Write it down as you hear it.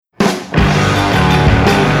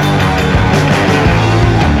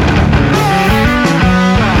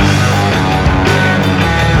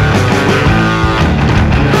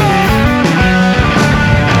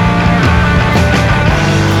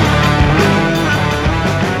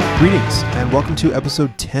Greetings, and welcome to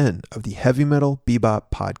episode 10 of the Heavy Metal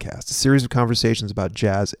Bebop Podcast, a series of conversations about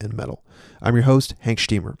jazz and metal. I'm your host, Hank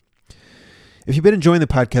Steamer. If you've been enjoying the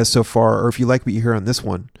podcast so far, or if you like what you hear on this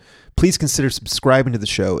one, please consider subscribing to the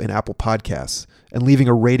show in Apple Podcasts and leaving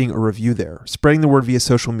a rating or review there, spreading the word via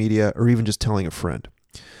social media, or even just telling a friend.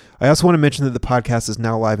 I also want to mention that the podcast is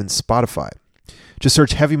now live in Spotify. Just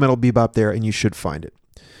search Heavy Metal Bebop there and you should find it.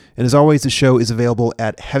 And as always, the show is available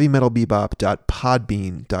at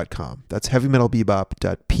heavymetalbebop.podbean.com. That's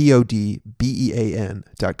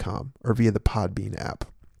heavymetalbebop.podbean.com or via the Podbean app.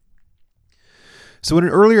 So in an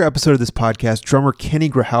earlier episode of this podcast, drummer Kenny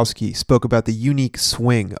Grahowski spoke about the unique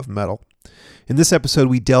swing of metal. In this episode,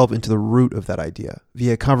 we delve into the root of that idea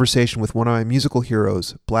via a conversation with one of my musical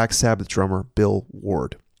heroes, Black Sabbath drummer Bill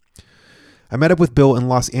Ward. I met up with Bill in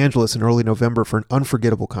Los Angeles in early November for an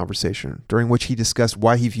unforgettable conversation, during which he discussed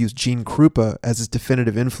why he views Gene Krupa as his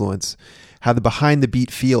definitive influence, how the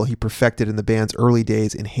behind-the-beat feel he perfected in the band's early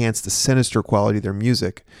days enhanced the sinister quality of their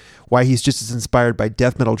music, why he's just as inspired by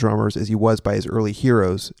death metal drummers as he was by his early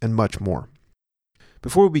heroes, and much more.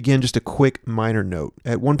 Before we begin, just a quick minor note.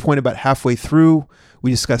 At one point about halfway through, we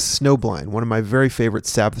discussed Snowblind, one of my very favorite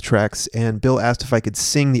Sabbath tracks, and Bill asked if I could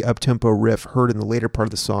sing the up-tempo riff heard in the later part of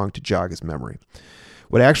the song to jog his memory.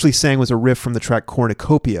 What I actually sang was a riff from the track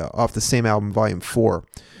Cornucopia off the same album, Volume 4.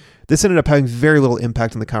 This ended up having very little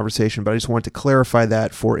impact on the conversation, but I just wanted to clarify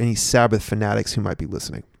that for any Sabbath fanatics who might be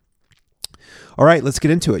listening. All right, let's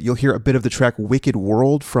get into it. You'll hear a bit of the track Wicked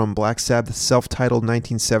World from Black Sabbath's self-titled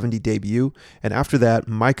 1970 debut, and after that,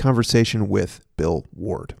 my conversation with Bill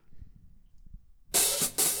Ward.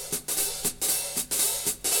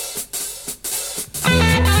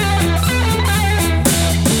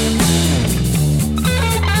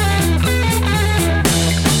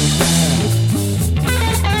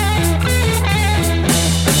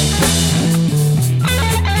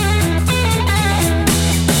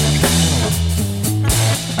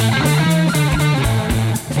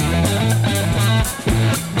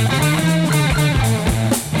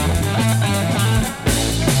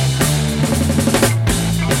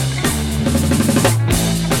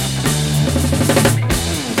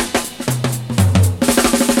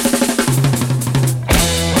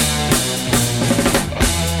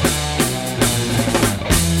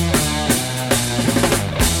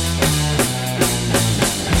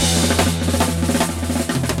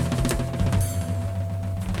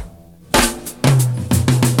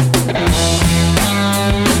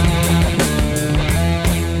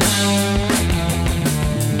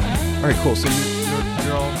 Cool. So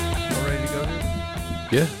you're all ready to go here?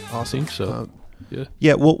 Yeah, awesome. I think so.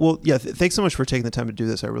 Yeah. Well. Yeah. Thanks so much for taking the time to do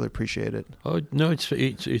this. I really appreciate it. Oh no, it's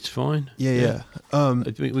fine. Yeah. We're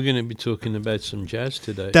going to be talking about some jazz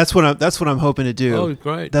today. That's what I'm hoping to do. Oh,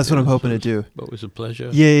 great. That's what I'm hoping to do. It was a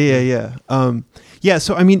pleasure. Yeah.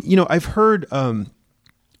 So I mean, I've heard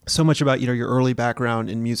so much about your early background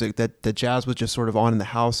in music that jazz was just sort of on in the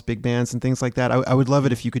house, big bands and things like that. I would love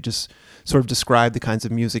it if you could just sort of describe the kinds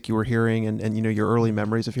of music you were hearing and your early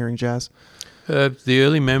memories of hearing jazz. The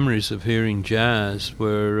early memories of hearing jazz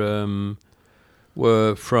were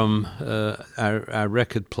from our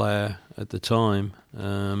record player at the time,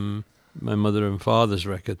 my mother and father's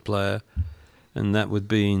record player, and that would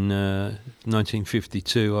be in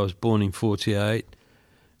 1952. I was born in 48,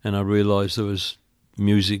 and I realised there was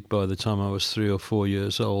music by the time I was 3 or 4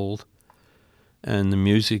 years old, and the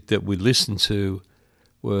music that we listened to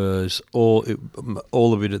was all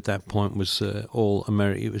of it at that point was all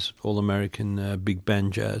American. It was all American big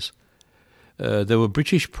band jazz. There were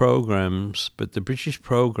British programs, but the British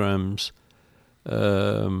programs,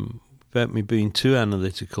 without me being too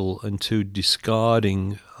analytical and too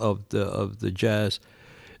discarding of the jazz,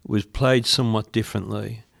 was played somewhat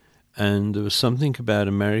differently. And there was something about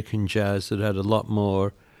American jazz that had a lot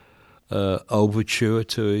more overture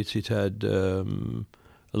to it. It had a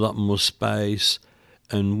lot more space,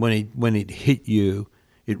 and when it hit you,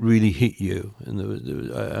 it really hit you.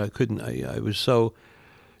 And I was so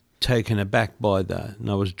taken aback by that, and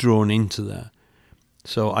I was drawn into that.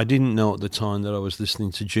 So I didn't know at the time that I was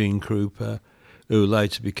listening to Gene Krupa, who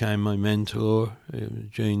later became my mentor.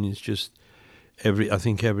 Gene is just I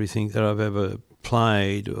think everything that I've ever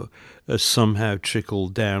played or has somehow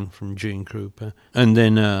trickled down from Gene Krupa. And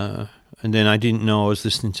then I didn't know I was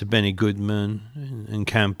listening to Benny Goodman and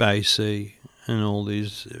Count Basie and all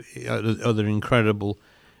these other incredible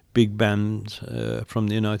big bands from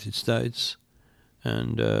the United States.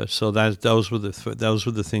 And so those were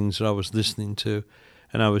the things that I was listening to,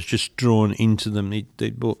 and I was just drawn into them.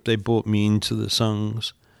 They brought me into the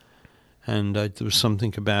songs, and there was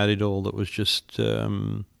something about it all that was just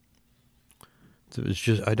It was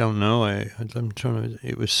just, I don't know. I'm trying to.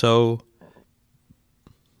 It was so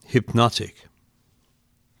hypnotic.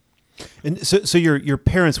 And so your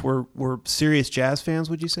parents were serious jazz fans,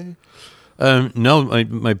 would you say? No,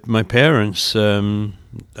 my parents, they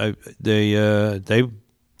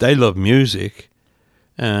love music,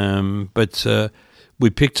 but we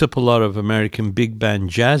picked up a lot of American big band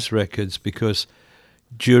jazz records because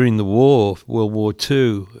during the war, World War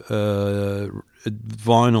II,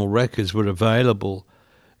 vinyl records were available.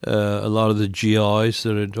 A lot of the GIs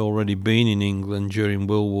that had already been in England during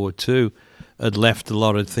World War II had left a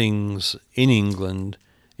lot of things in England,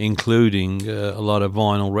 including a lot of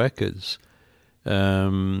vinyl records.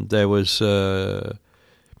 There was, the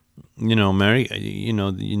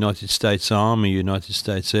United States Army, United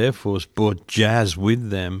States Air Force brought jazz with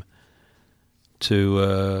them to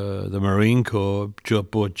the Marine Corps,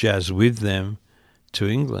 brought jazz with them to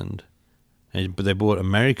England. But they brought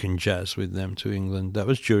American jazz with them to England. That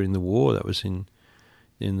was during the war. That was in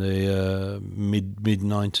the mid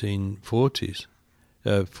 1940s,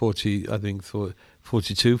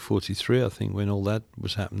 42, 43, I think, when all that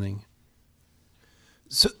was happening.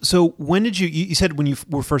 So when did you said when you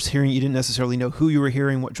were first hearing, you didn't necessarily know who you were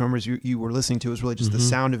hearing, what drummers you were listening to. It was really just the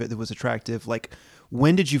sound of it that was attractive. Like,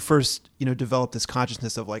 when did you first, develop this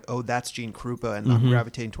consciousness of like, oh, that's Gene Krupa, and I'm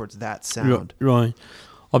gravitating towards that sound? Right.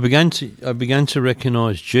 I began to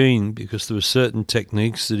recognize Gene because there were certain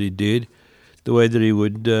techniques that he did, the way that he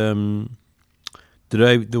would the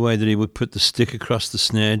way that he would put the stick across the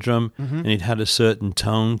snare drum, and it had a certain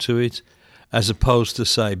tone to it, as opposed to,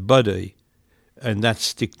 say, Buddy, and that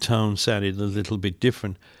stick tone sounded a little bit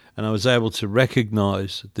different, and I was able to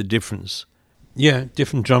recognize the difference. Yeah,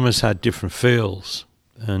 different drummers had different feels,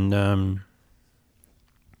 and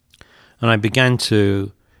I began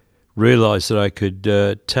to realize that I could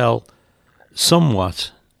tell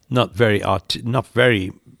somewhat, not very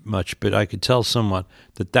much, but I could tell somewhat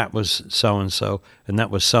that was so and so, and that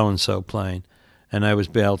was so and so playing, and I was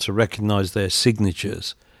able to recognize their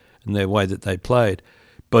signatures and their way that they played.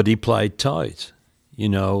 But he played tight,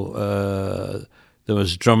 There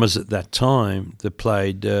was drummers at that time that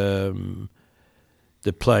played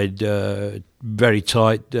very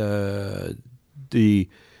tight.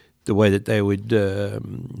 The way that they would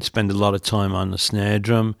spend a lot of time on the snare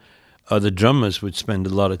drum. Other drummers would spend a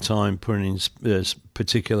lot of time putting in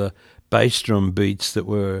particular bass drum beats that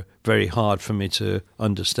were very hard for me to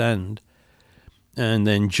understand. And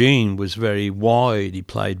then Gene was very wide. He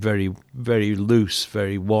played very, very loose,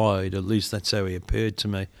 very wide. At least that's how he appeared to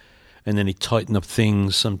me. And then he tightened up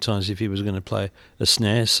things sometimes if he was going to play a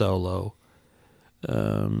snare solo.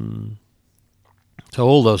 So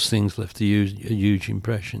all those things left a huge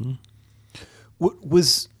impression.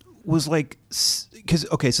 Was like,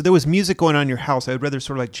 because so there was music going on in your house. I would rather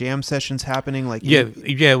sort of like jam sessions happening. Like we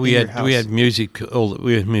had music all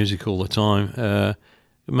the time.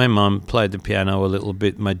 My mum played the piano a little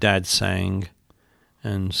bit. My dad sang,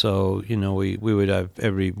 and so we would have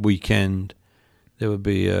every weekend. There would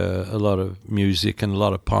be a lot of music and a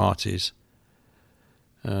lot of parties.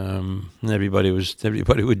 And everybody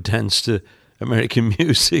would dance to American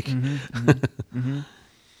music.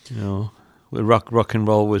 Rock and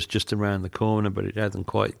roll was just around the corner, but it hadn't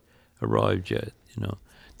quite arrived yet.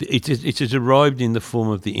 It has arrived in the form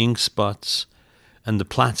of the Ink Spots and the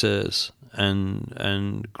Platters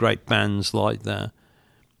and great bands like that.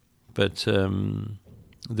 But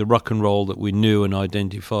the rock and roll that we knew and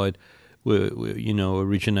identified were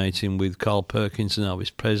originating with Carl Perkins and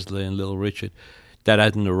Elvis Presley and Little Richard. That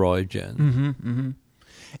hadn't arrived yet.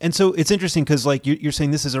 And so it's interesting because like you're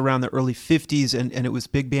saying this is around the early 50s and it was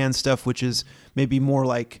big band stuff, which is maybe more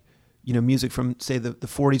like, music from, say, the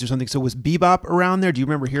 40s or something. So was bebop around there? Do you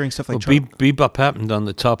remember hearing stuff like bebop happened on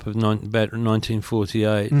the top of about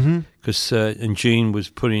 1948 because and Gene was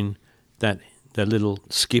putting that little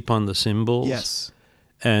skip on the cymbals. Yes.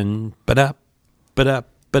 And ba-da,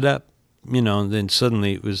 and then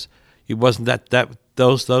suddenly it wasn't that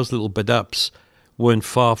those little ba-dups weren't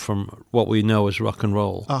far from what we know as rock and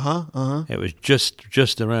roll. It was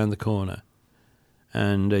just around the corner.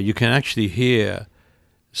 And you can actually hear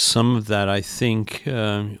some of that, I think.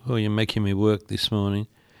 You're making me work this morning.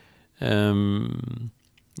 You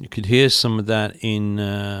could hear some of that in,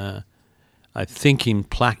 I think, in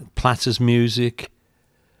Platter's music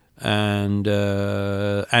and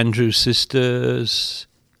Andrews Sisters.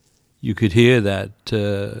 You could hear that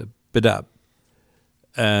ba-dup.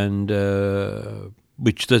 And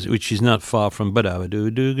which is not far from right.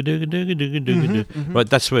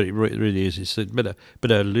 That's what it really is. It's there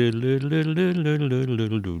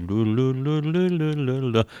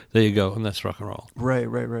you go, and that's rock and roll.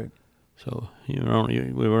 Right. So we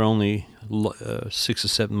were only 6 or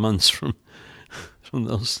 7 months from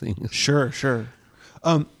those things. Sure.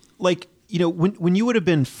 Like, you know, when you would have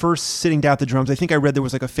been first sitting down at the drums, I think I read there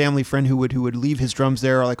was like a family friend who would leave his drums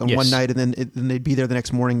there like on Yes. one night, and then they'd be there the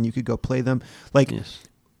next morning and you could go play them. Like, Yes.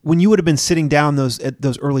 when you would have been sitting down at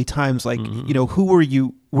those early times, like, you know, who were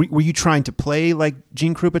you? Were you trying to play like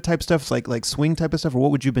Gene Krupa type stuff, like swing type of stuff, or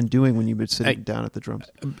what would you have been doing when you were sitting down at the drums?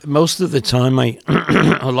 Most of the time, I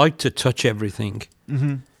like to touch everything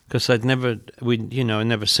Mm-hmm. because I'd never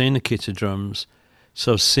seen a kit of drums.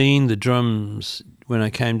 So seeing the drums when I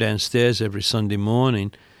came downstairs every Sunday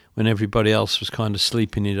morning, when everybody else was kind of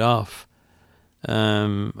sleeping it off,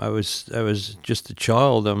 I was just a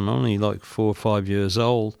child. I'm only like 4 or 5 years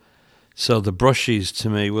old, so the brushes to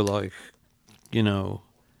me were like, you know,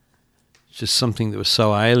 just something that was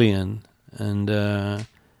so alien. And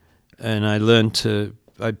I learned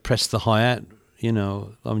I'd press the hi-hat. You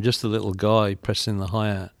know, I'm just a little guy pressing the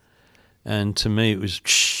hi-hat, and to me it was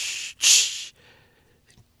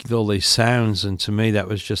all these sounds, and to me that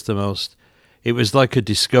was just the most. It was like a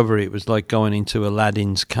discovery. It was like going into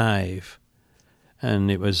Aladdin's cave. And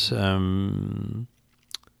it was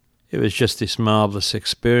just this marvelous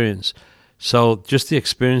experience. So just the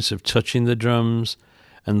experience of touching the drums,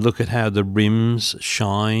 and look at how the rims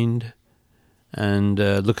shined, and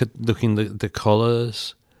looking the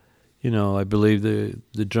colours. You know, I believe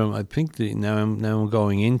the drum. I think now I'm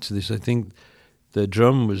going into this. I think the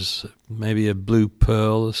drum was maybe a blue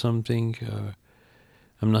pearl or something.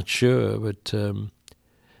 I'm not sure, but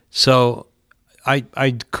so.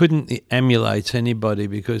 I couldn't emulate anybody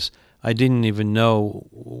because I didn't even know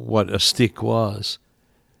what a stick was.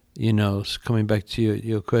 You know, coming back to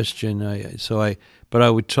your question, but I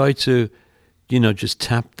would try to, you know, just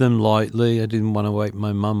tap them lightly. I didn't want to wake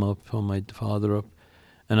my mum up or my father up,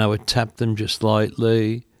 and I would tap them just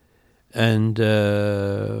lightly, and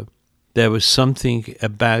there was something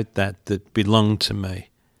about that belonged to me.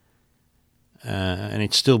 And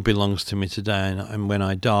it still belongs to me today, and when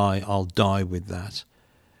I die, I'll die with that.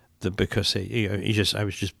 Because I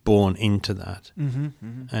was just born into that,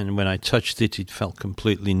 and when I touched it, it felt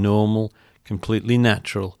completely normal, completely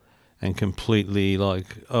natural, and completely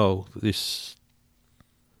like, oh, this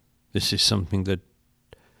is something that,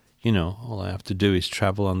 you know, all I have to do is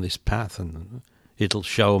travel on this path, and it'll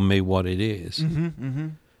show me what it is.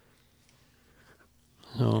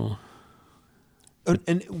 So.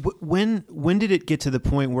 And when did it get to the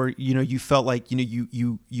point where, you know, you felt like, you know,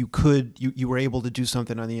 you were able to do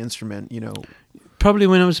something on the instrument, you know? Probably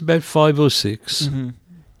when I was about 5 or 6.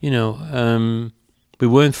 You know, we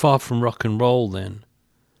weren't far from rock and roll then,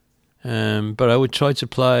 but I would try to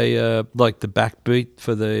play like the backbeat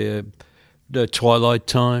for the Twilight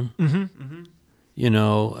Time. You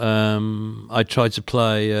know, I tried to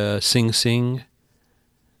play Sing Sing.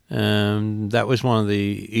 That was one of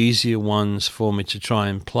the easier ones for me to try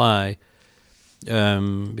and play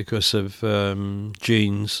because of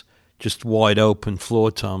Gene's just wide open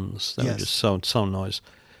floor toms. They were just so nice.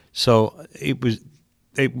 So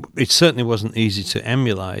it certainly wasn't easy to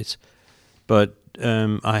emulate, but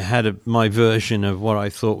I had my version of what I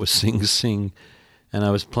thought was Sing Sing, and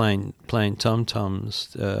I was playing tom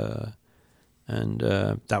toms, and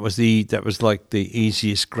that was like the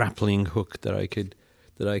easiest grappling hook that I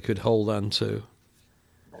could hold on to.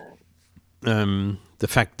 The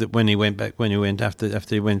fact that when he went after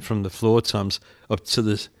he went from the floor toms up to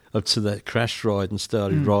that crash ride and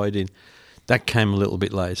started riding, that came a little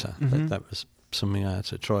bit later. That was something I had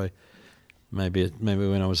to try. Maybe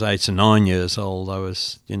when I was 8 or 9 years old, I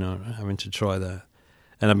was, you know, having to try that,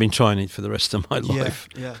 and I've been trying it for the rest of my life.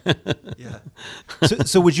 Yeah.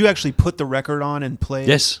 So would you actually put the record on and play?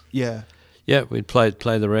 Yes. Yeah. Yeah, we'd play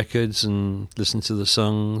the records and listen to the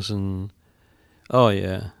songs, and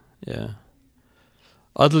yeah.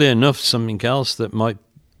 Oddly enough, something else that might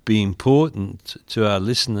be important to our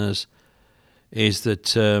listeners is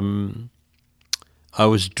that I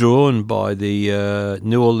was drawn by the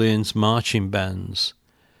New Orleans marching bands,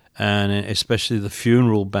 and especially the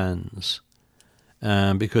funeral bands,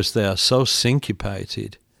 because they are so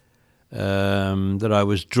syncopated that I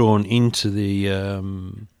was drawn into the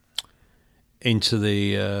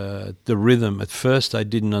rhythm. At first, I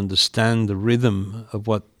didn't understand the rhythm of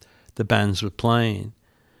what the bands were playing,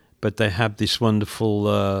 but they have this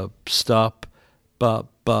wonderful stop,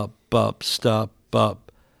 bop, bop, bop, stop,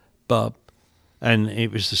 bop, bop, and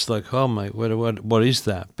it was just like, oh mate, what is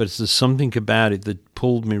that? But there's something about it that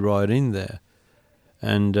pulled me right in there,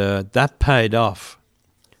 and that paid off,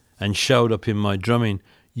 and showed up in my drumming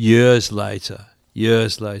years later.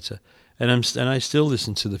 And I still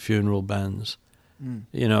listen to the funeral bands,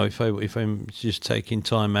 You know, if I'm just taking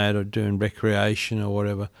time out or doing recreation or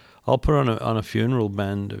whatever, I'll put on a funeral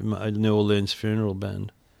band, a New Orleans funeral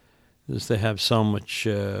band, because they have so much.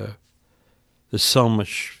 There's so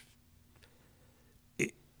much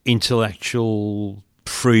intellectual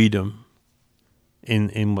freedom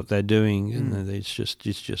in what they're doing, and it's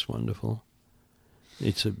just wonderful.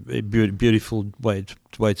 It's a beautiful way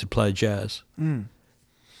to play jazz.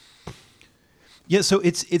 Yeah, so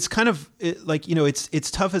it's kind of like, you know,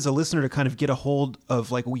 it's tough as a listener to kind of get a hold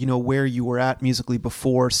of, like, you know, where you were at musically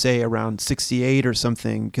before, say, around 68 or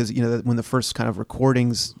something, because, you know, when the first kind of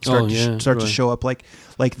recordings start to show up, like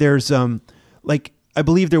there's like, I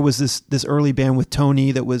believe there was this early band with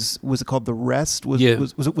Tony that was it called The Rest? Was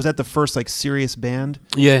that the first, like, serious band?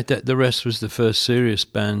 Yeah, The Rest was the first serious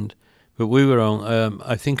band, but we were on.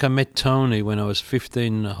 I think I met Tony when I was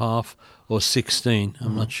 15 and a half or 16.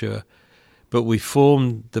 I'm not sure. But we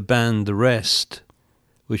formed the band The Rest,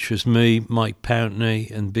 which was me, Mike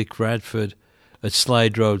Pountney, and Vic Radford at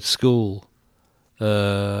Slade Road School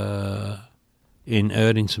in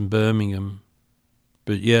Erdington, Birmingham.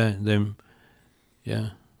 But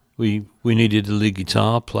we needed a lead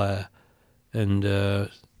guitar player, and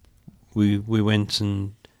we went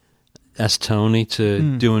and asked Tony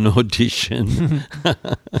to do an audition.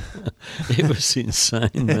 It was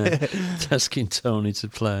insane, man. Asking Tony to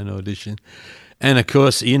play an audition. And of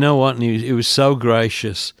course, you know what? And he was so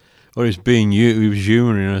gracious, or he was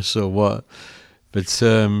humouring us or what. But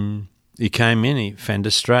he came in, Fender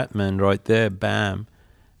Strat, man, right there, bam.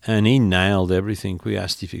 And he nailed everything. We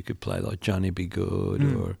asked if he could play like Johnny B. Good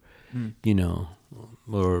or, you know,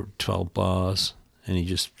 or 12 bars. And he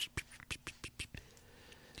just...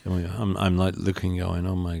 I'm like looking, going,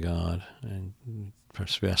 oh my God. And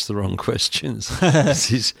perhaps we asked the wrong questions.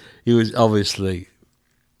 He was obviously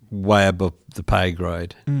way above the pay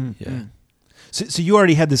grade. So you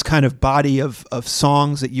already had this kind of body of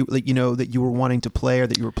songs that you were wanting to play, or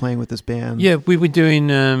that you were playing with this band. Yeah, we were doing.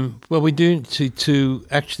 To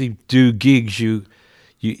actually do gigs. You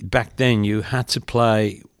back then you had to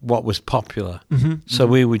play what was popular. So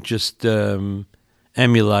we would just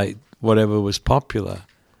emulate whatever was popular.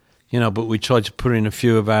 You know, but we tried to put in a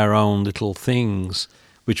few of our own little things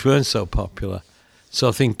which weren't so popular. So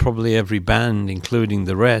I think probably every band, including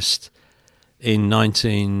The Rest, in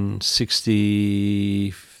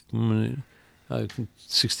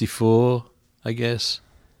 1964, I guess,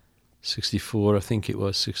 64, I think it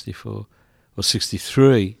was 64 or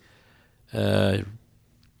 63.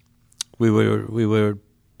 We were,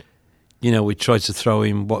 you know, we tried to throw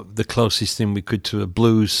in what the closest thing we could to a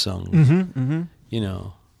blues song, you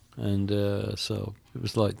know. And so it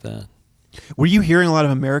was like that. Were you hearing a lot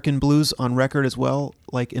of American blues on record as well?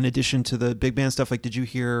 Like, in addition to the big band stuff, like, did you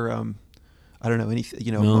hear, I don't know, anything,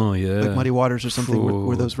 you know, like Muddy Waters or something?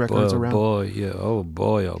 Were those records around? Oh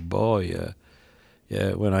boy, yeah.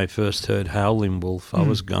 Yeah, when I first heard Howlin' Wolf, I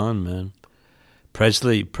was gone, man.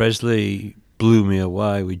 Presley blew me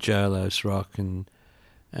away with Jailhouse Rock and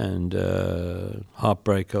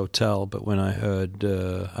Heartbreak Hotel, but when I heard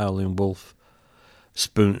Howlin' Wolf,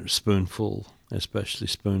 Spoonful, especially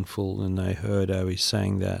Spoonful, and I heard how he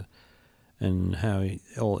sang that and how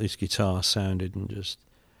all his guitar sounded, and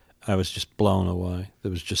I was just blown away. There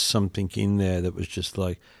was just something in there that was just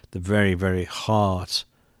like the very, very heart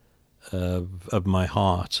of my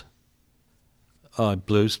heart.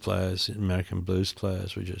 Blues players, American blues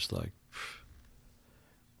players, were just like,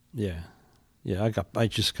 I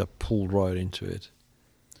just got pulled right into it.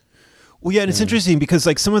 Well, yeah, and it's interesting because,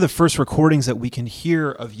 like, some of the first recordings that we can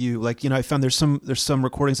hear of you, like, you know, I found there's some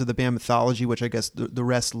recordings of the band Mythology, which I guess the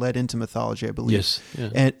Rest led into Mythology, I believe. Yes.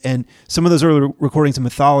 Yeah. And some of those early recordings of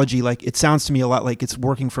Mythology, like, it sounds to me a lot like it's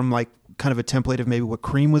working from, like, kind of a template of maybe what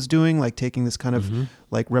Cream was doing, like taking this kind of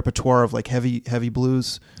like repertoire of like heavy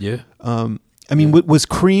blues. Yeah. I mean, was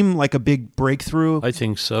Cream like a big breakthrough? I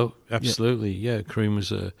think so. Absolutely. Yeah. Cream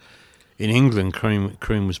was in England.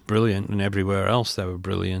 Cream was brilliant, and everywhere else they were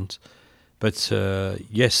brilliant. But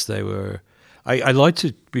yes, they were. I'd like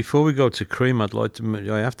to, before we go to Cream, I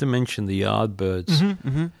have to mention the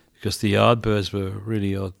Yardbirds, because the Yardbirds were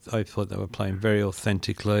really, I thought they were playing very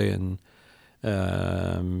authentically and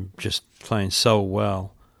just playing so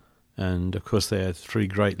well. And of course, they had three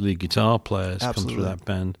great lead guitar players come through that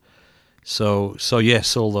band. So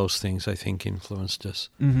yes, all those things I think influenced us.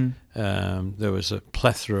 There was a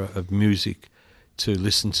plethora of music to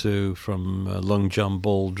listen to from Long John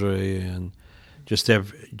Baldry and just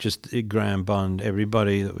Graham Bond,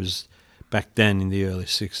 everybody that was back then in the early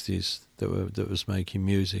 60s that was making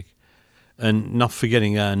music. And not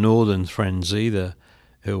forgetting our northern friends either,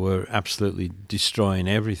 who were absolutely destroying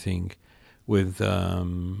everything with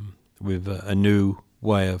a new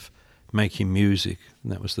way of making music,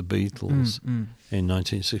 and that was the Beatles in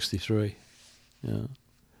 1963. Yeah.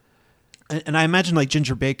 And I imagine like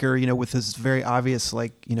Ginger Baker, with his very obvious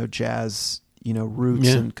jazz, roots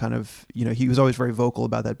and kind of, he was always very vocal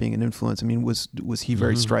about that being an influence. I mean, was he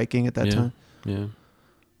very striking at that time? Yeah.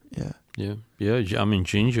 Yeah. Yeah. I mean,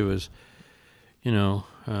 Ginger was, I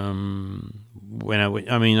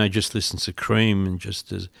just listened to Cream and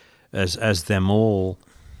just as them all,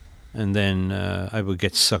 and then I would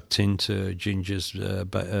get sucked into Ginger's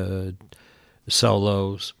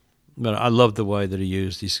solos. But I love the way that he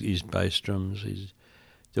used his bass drums,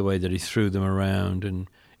 the way that he threw them around, and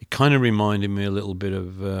it kind of reminded me a little bit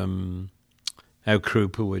of how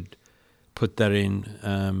Krupa would put that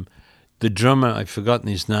in. The drummer, I've forgotten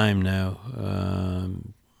his name now.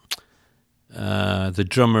 The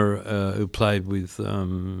drummer who played with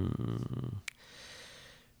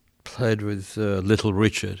Little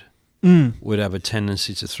Richard would have a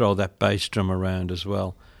tendency to throw that bass drum around as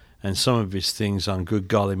well. And some of his things on Good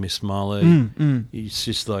Golly Miss Molly, it's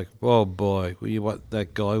just like, oh boy, what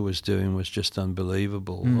that guy was doing was just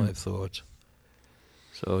unbelievable, I thought.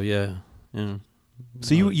 So, yeah.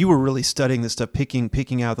 So you were really studying this stuff,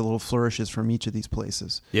 picking out the little flourishes from each of these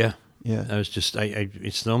places. Yeah. Yeah. I was just,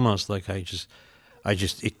 it's almost like it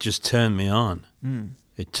just turned me on.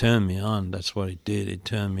 It turned me on. That's what it did. It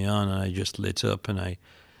turned me on, and I just lit up, and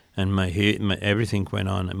my everything went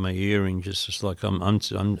on, and my hearing just like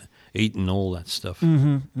I'm eating all that stuff.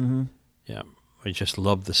 Yeah, I just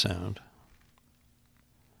love the sound.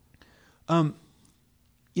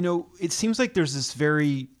 It seems like there's this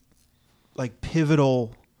very like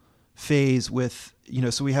pivotal phase with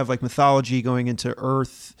so we have like mythology going into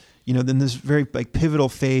Earth. Then this very like pivotal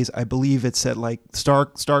phase. I believe it's at like Star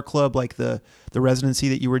Club, like the residency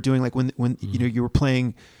that you were doing, like when you were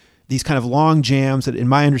playing these kind of long jams that, in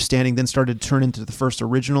my understanding, then started to turn into the first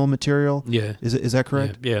original material. Yeah, is that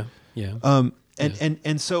correct? Yeah.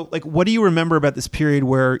 And so like, what do you remember about this period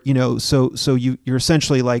where so you're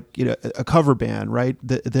essentially like a cover band, right?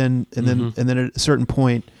 Then at a certain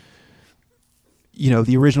point,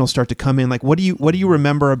 the originals start to come in. Like, what do you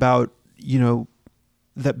remember about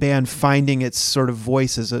that band finding its sort of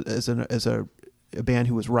voice as a band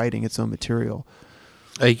who was writing its own material?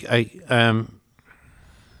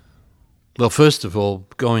 Well, first of all,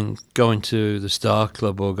 going to the Star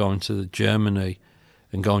Club or going to Germany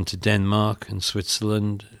and going to Denmark and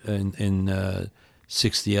Switzerland in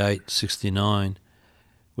 68, 69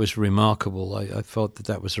 was remarkable. I thought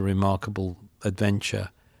that was a remarkable adventure,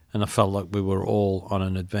 and I felt like we were all on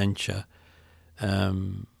an adventure.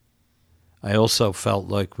 I also felt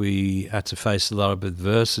like we had to face a lot of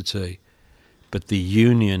adversity, but the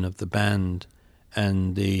union of the band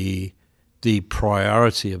and the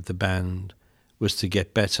priority of the band was to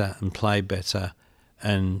get better and play better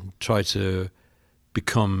and try to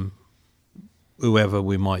become whoever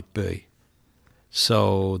we might be.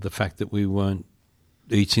 So the fact that we weren't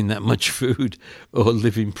eating that much food or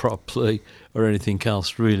living properly or anything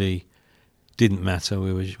else really didn't matter.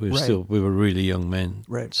 We were right. we were really young men.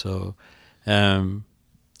 Right. So I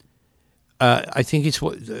think it's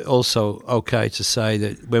also okay to say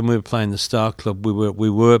that when we were playing the Star Club, we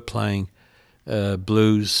were playing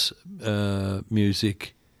blues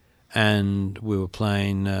music, and we were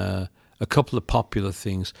playing a couple of popular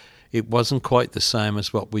things. It wasn't quite the same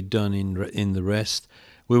as what we'd done in the rest.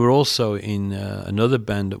 We were also in another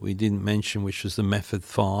band that we didn't mention, which was the Method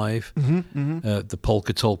 5, the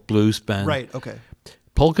Polka Talk Blues Band. Right, okay.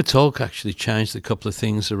 Polka Talk actually changed a couple of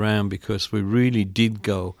things around because we really did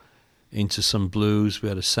go into some blues. We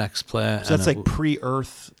had a sax player. So that's like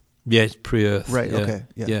pre-Earth? Yeah, it's pre-Earth. Right, yeah, okay.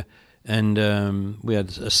 Yeah. And we had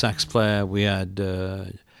a sax player. We had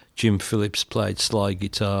Jim Phillips played slide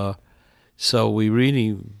guitar. So we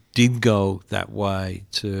really did go that way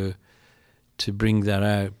to bring that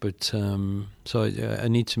out. But so I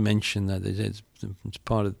need to mention that it's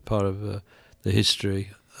part of the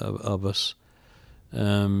history of us.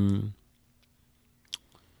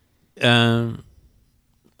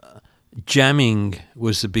 Jamming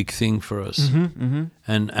was a big thing for us,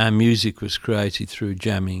 and our music was created through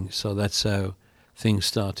jamming. So that's how things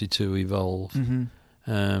started to evolve.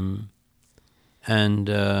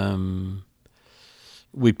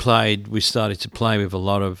 We started to play with a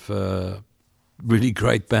lot of really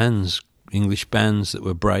great bands, English bands that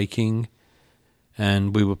were breaking,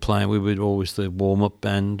 and we were always the warm-up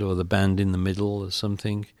band or the band in the middle or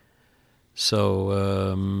something.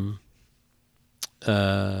 So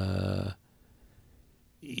I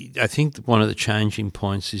think one of the changing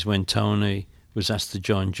points is when Tony was Astor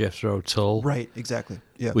John Jethro Tull. Right, exactly.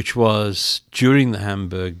 Yeah. Which was during the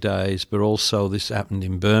Hamburg days, but also this happened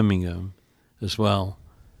in Birmingham as well.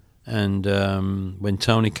 And when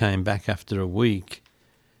Tony came back after a week,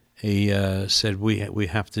 he said, we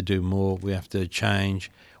have to do more, we have to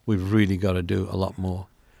change, we've really got to do a lot more.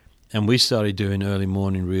 And we started doing early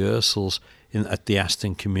morning rehearsals at the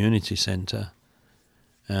Aston Community Centre.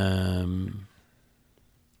 And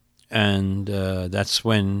that's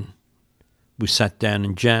when we sat down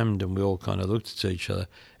and jammed, and we all kind of looked at each other,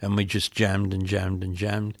 and we just jammed and jammed and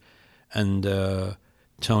jammed. And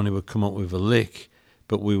Tony would come up with a lick,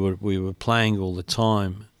 but we were playing all the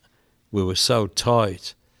time. We were so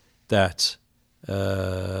tight that we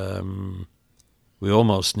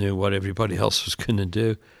almost knew what everybody else was going to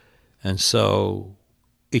do, and so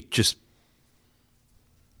it just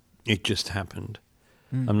happened.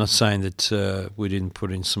 I'm not saying that we didn't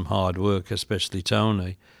put in some hard work, especially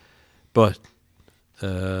Tony, but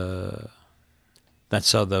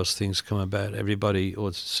that's how those things come about. Everybody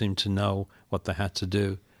seemed to know what they had to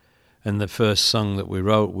do. And the first song that we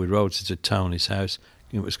wrote it at Tony's house.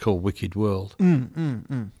 It was called Wicked World.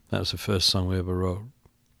 That was the first song we ever wrote.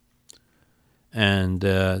 And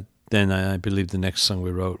then I believe the next song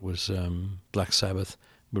we wrote was Black Sabbath.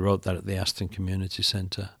 We wrote that at the Aston Community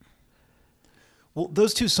Centre. Well,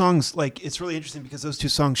 those two songs, like, it's really interesting because those two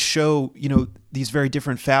songs show, these very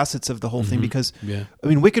different facets of the whole thing. Because, I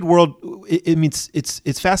mean, Wicked World,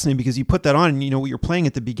 it's fascinating because you put that on, and what you're playing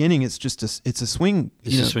at the beginning, it's just it's a swing,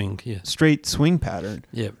 it's a swing, yeah, straight swing pattern.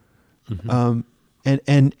 Yep. And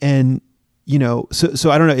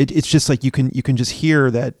so I don't know. It's just like you can just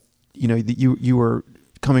hear that, that you were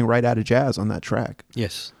coming right out of jazz on that track.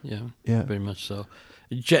 Yes, yeah, very much so.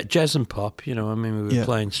 Jazz and pop, we were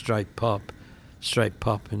playing straight pop,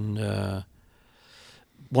 and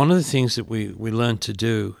one of the things that we learned to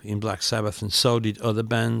do in Black Sabbath, and so did other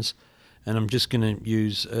bands, and I'm just going to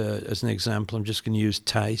use as an example, I'm just going to use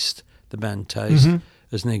Taste, the band Taste,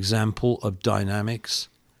 as an example of dynamics.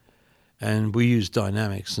 And we used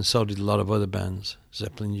dynamics, and so did a lot of other bands.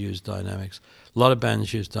 Zeppelin used dynamics. A lot of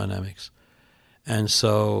bands used dynamics. And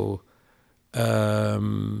so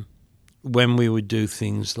when we would do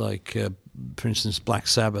things like, for instance, Black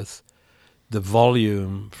Sabbath, the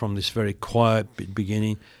volume from this very quiet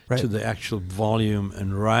beginning to the actual volume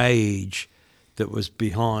and rage that was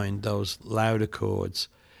behind those louder chords,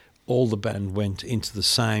 all the band went into the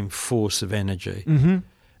same force of energy.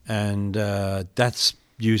 And that's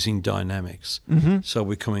using dynamics. So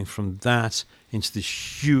we're coming from that into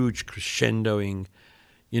this huge crescendoing,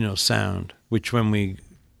 sound, which when we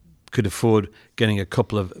could afford getting a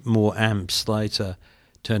couple of more amps later,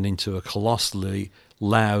 turned into a colossally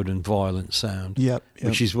loud and violent sound.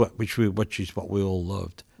 Which is what we all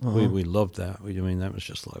loved. We loved that. That was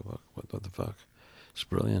just like what the fuck? It's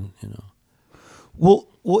brilliant, Well,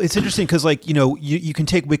 it's interesting because, like, you can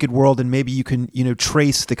take Wicked World and maybe you can,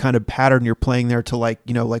 trace the kind of pattern you're playing there to, like,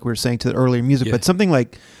 like we were saying, to the earlier music. But something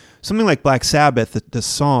like Black Sabbath, the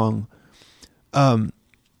song,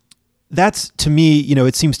 that's, to me,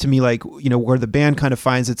 it seems to me like, where the band kind of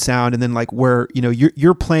finds its sound, and then like where,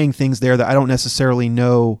 you're playing things there that I don't necessarily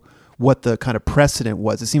know what the kind of precedent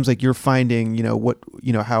was. It seems like you're finding, what,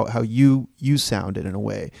 how you sounded in a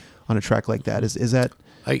way on a track like that. Is that?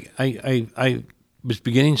 I was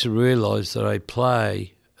beginning to realise that I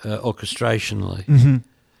play orchestrationally.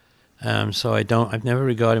 So I've never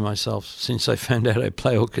regarded myself, since I found out I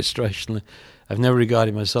play orchestrationally, I've never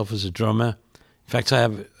regarded myself as a drummer. In fact, I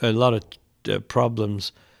have a lot of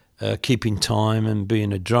problems keeping time and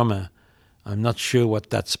being a drummer. I'm not sure what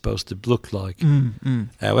that's supposed to look like.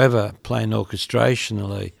 However, playing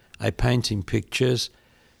orchestrationally, I paint in pictures,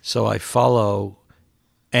 so I follow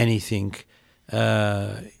anything.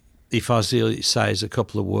 If Ozzy says a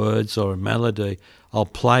couple of words or a melody, I'll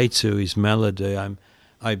play to his melody.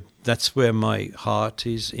 That's where my heart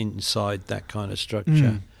is, inside that kind of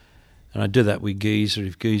structure. And I do that with Geezer.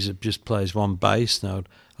 If Geezer just plays one bass note,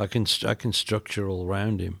 I can structure all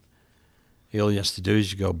around him. All he has to do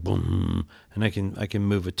is go boom, and I can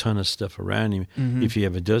move a ton of stuff around him if he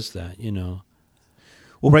ever does that,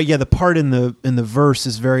 Well, right, yeah, the part in the verse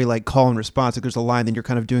is very like call and response. Like there's a line, then you're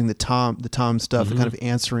kind of doing the tom stuff and kind of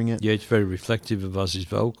answering it. Yeah, it's very reflective of Ozzy's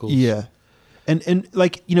vocals. Yeah, and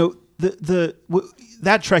like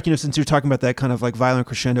that track, since you're talking about that kind of like violent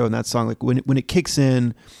crescendo in that song, like when it kicks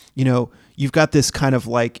in, you've got this kind of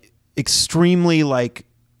like extremely like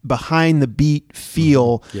behind the beat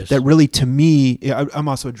feel that really, to me, I'm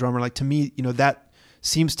also a drummer. Like to me, that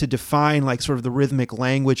seems to define like sort of the rhythmic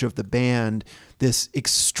language of the band. This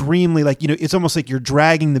extremely like, it's almost like you're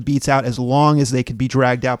dragging the beats out as long as they could be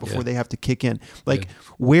dragged out before they have to kick in. Like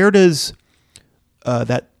where does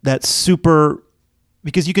that super,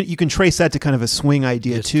 because you can trace that to kind of a swing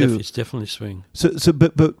idea too. It's definitely swing.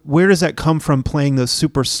 But where does that come from, playing those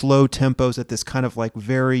super slow tempos at this kind of like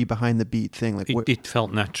very behind the beat thing? Like it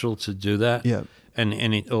felt natural to do that. Yeah. And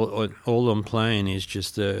it all I'm playing is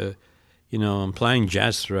just I'm playing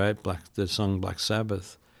jazz throughout the song Black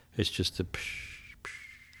Sabbath. It's just a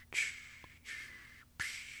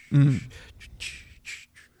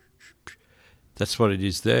that's what it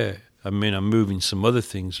is there. I mean, I'm moving some other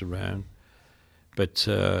things around, but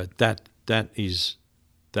that is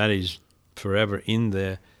forever in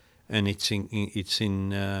there, and it's in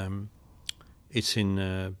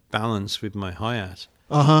balance with my hi-hat.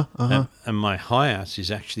 And my hi-hat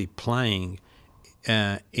is actually playing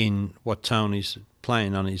in what Tony's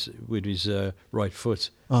playing on with his right foot.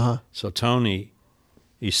 So Tony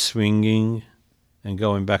is swinging and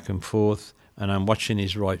going back and forth, and I'm watching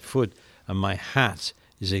his right foot, and my hat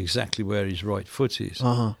is exactly where his right foot is.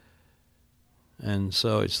 And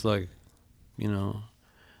so it's like,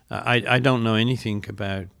 I don't know anything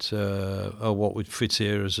about what would fit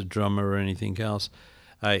here as a drummer or anything else.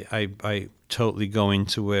 I totally go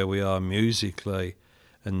into where we are musically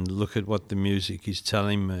and look at what the music is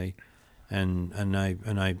telling me, and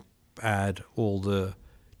I add all the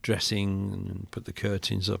dressing and put the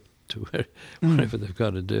curtains up to whatever they've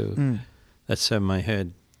got to do. That's how my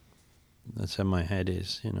head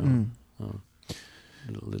is,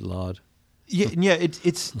 little odd. Yeah,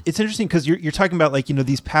 it's interesting because you're talking about like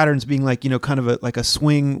these patterns being like kind of like a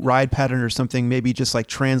swing ride pattern or something, maybe just like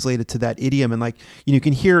translated to that idiom, and like you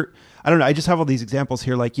can hear, I don't know, I just have all these examples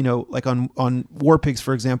here, like like on War Pigs,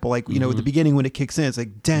 for example, like at the beginning when it kicks in, it's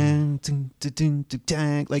like dang ding ding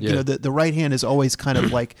dang, like the right hand is always kind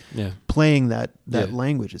of like playing that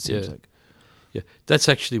language, it seems like. Yeah, that's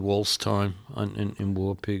actually waltz time in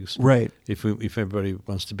War Pigs. Right. If everybody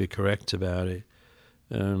wants to be correct about it,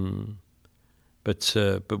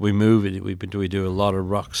 but we move it. We do a lot of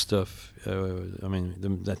rock stuff. I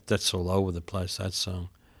mean, that's all over the place. That song.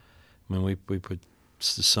 I mean, we put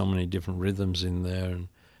so many different rhythms in there and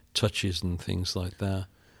touches and things like that.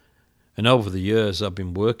 And over the years, I've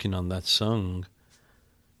been working on that song,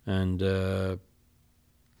 and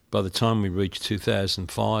by the time we reached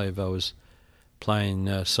 2005, I was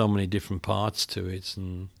playing so many different parts to it,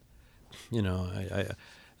 and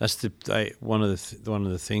that's one of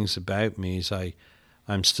the things about me is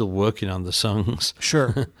I'm still working on the songs.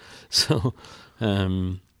 Sure. So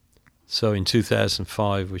in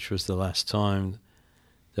 2005, which was the last time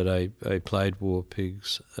that I played War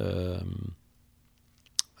Pigs,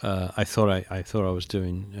 I thought I was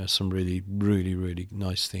doing some really, really, really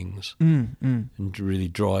nice things and really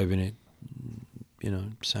driving it.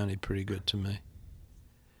 Sounded pretty good to me.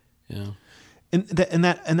 And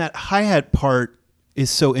that hi-hat part is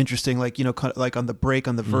so interesting. Like kind of like on the break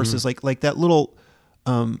on the verses, like that little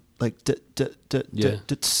like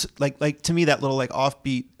like to me that little like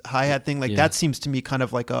offbeat hi-hat thing, like that seems to me kind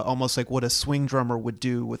of like almost like what a swing drummer would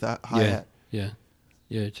do with a hi-hat. Yeah,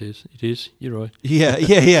 it is. You're right.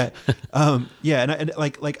 Yeah. And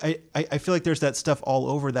like I feel like there's that stuff all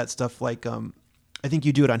over that stuff. Like I think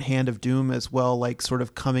you do it on Hand of Doom as well, like sort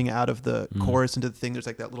of coming out of the chorus into the thing. There's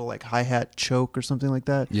like that little like hi-hat choke or something like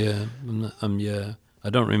that. Yeah, I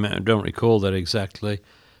don't recall that exactly,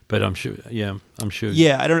 but I'm sure. Yeah, I'm sure.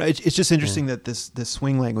 Yeah, I don't know. It's just interesting that this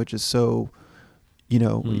swing language is so,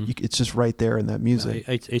 it's just right there in that music.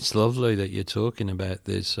 It's lovely that you're talking about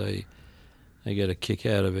this. I get a kick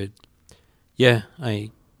out of it. Yeah,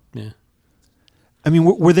 I mean,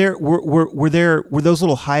 were those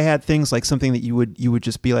little hi-hat things like something that you would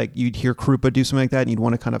just be like, you'd hear Krupa do something like that and you'd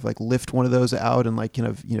want to kind of like lift one of those out and like kind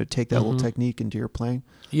of take that little technique into your playing?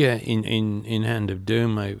 Yeah, in Hand of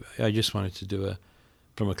Doom, I just wanted to do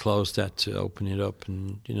from a closed hat to open it up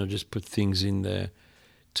and just put things in there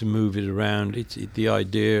to move it around. The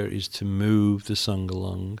idea is to move the song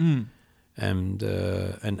along and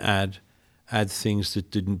add things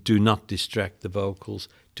that do not distract the vocals,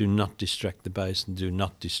 do not distract the bass, and do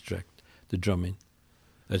not distract the drumming.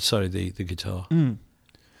 The guitar.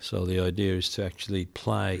 So the idea is to actually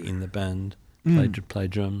play in the band, play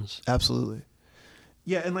drums. Absolutely.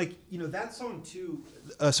 Yeah, and like that song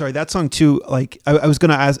too. Like I was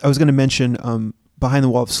gonna mention Behind the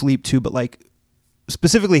Wall of Sleep too, but like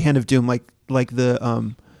specifically Hand of Doom, like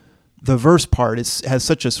the verse part has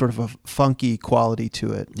such a sort of a funky quality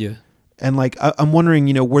to it. Yeah. And like, I'm wondering,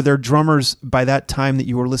 you know, were there drummers by that time that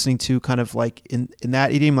you were listening to kind of like in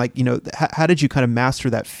that idiom? Like, you know, how did you kind of master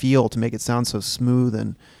that feel to make it sound so smooth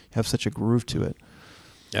and have such a groove to it?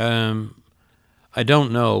 I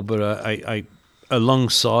don't know, but I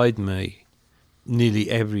alongside me, nearly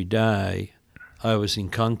every day, I was in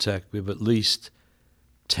contact with at least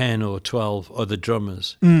 10 or 12 other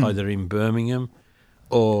drummers, either in Birmingham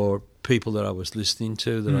or people that I was listening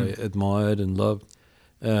to that I admired and loved.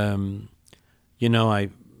 You know, I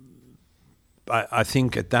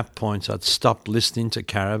think at that point I'd stopped listening to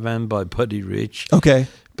Caravan by Buddy Rich. Okay.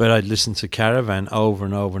 But I'd listen to Caravan over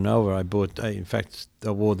and over and over. In fact,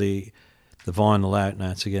 I wore the vinyl out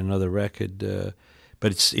now to get another record.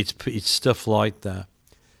 But it's stuff like that.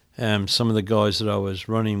 Some of the guys that I was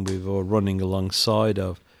running with or running alongside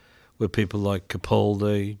of were people like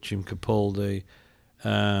Capaldi, Jim Capaldi,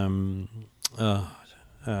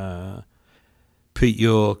 Pete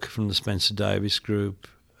York from the Spencer Davis Group,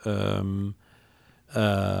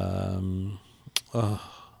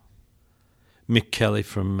 Mick Kelly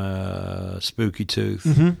from Spooky Tooth.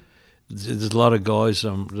 Mm-hmm. There's a lot of guys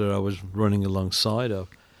that I was running alongside of,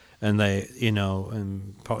 and they, you know,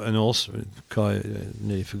 and also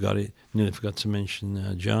nearly forgot to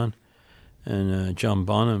mention John and John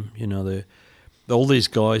Bonham. You know, all these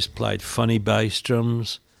guys played funny bass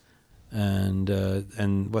drums, and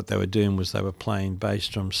what they were doing was they were playing bass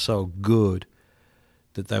drums so good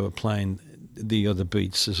that they were playing the other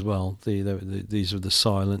beats as well. These were the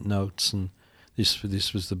silent notes, and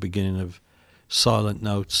this was the beginning of silent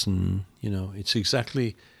notes, and you know, it's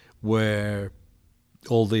exactly where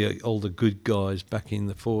all the good guys back in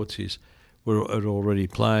the 40s had already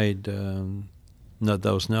played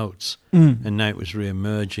those notes, and now it was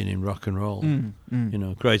re-emerging in rock and roll. You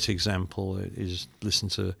know, great example is listen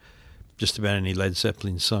to just about any Led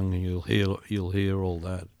Zeppelin song, and you'll hear all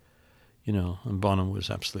that. You know, and Bonham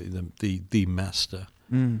was absolutely the master,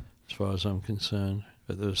 as far as I'm concerned.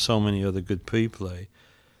 But there were so many other good people.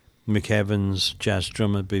 Mick Evans, jazz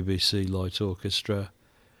drummer, BBC Light Orchestra.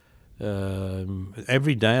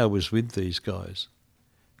 Every day I was with these guys.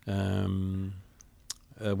 When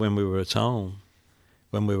we were at home,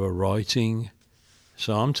 when we were writing,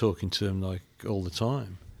 so I'm talking to them like all the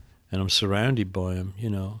time, and I'm surrounded by them.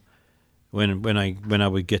 You know, when I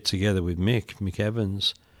would get together with Mick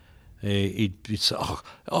Evans. He'd say,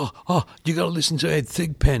 oh, you got to listen to Ed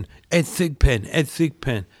Thigpen,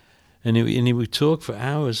 and he would talk for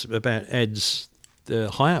hours about Ed's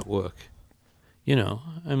hi-hat work, you know,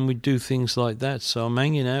 and we'd do things like that. So I'm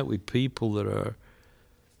hanging out with people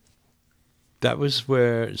that was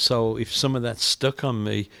where. So if some of that stuck on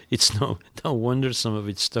me, it's no wonder some of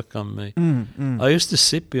it stuck on me. I used to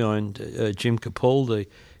sit behind Jim Capaldi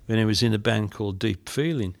when he was in a band called Deep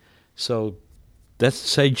Feeling. So. Let's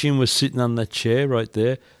say Jim was sitting on that chair right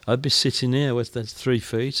there. I'd be sitting there, that's 3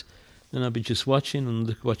 feet, and I'd be just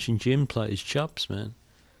watching Jim play his chops, man.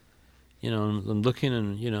 You know, I'm looking,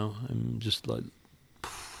 and you know, I'm just like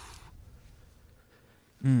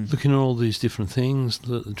looking at all these different things,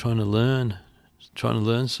 trying to learn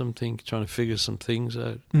something, trying to figure some things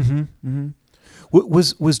out.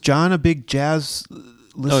 Was John a big jazz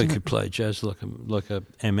listener? Oh, he could play jazz like a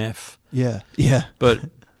MF. Yeah.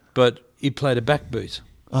 But he played a backbeat.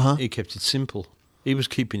 Uh-huh. He kept it simple. He was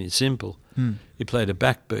keeping it simple. He played a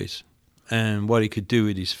backbeat, and what he could do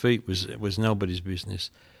with his feet was nobody's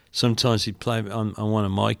business. Sometimes he'd play on one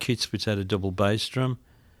of my kits, which had a double bass drum,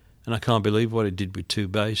 and I can't believe what he did with 2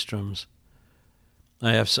 bass drums.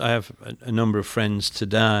 I have a number of friends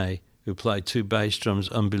today who play 2 bass drums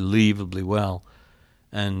unbelievably well.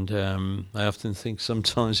 And I often think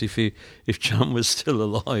sometimes if John was still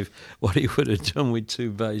alive, what he would have done with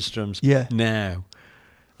 2 bass drums now.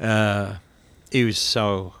 He was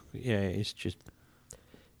so it's just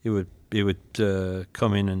he would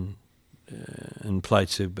come in and play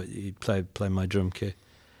 2, but he'd play my drum kit,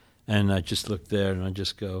 and I just look there and I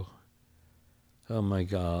just go, oh my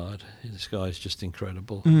God, this guy's just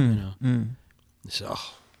incredible, you know. So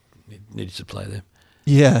he needed to play them.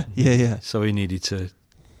 Yeah. So he needed to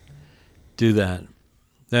do that.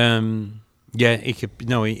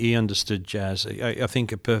 He understood jazz. I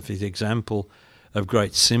think a perfect example of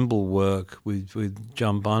great cymbal work with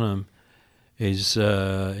John Bonham is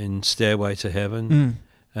in Stairway to Heaven.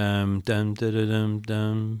 Dum da da dum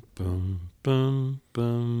dum boom boom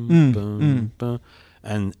boom boom boom,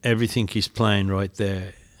 and everything he's playing right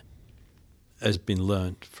there has been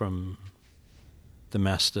learnt from the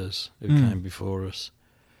masters who came before us.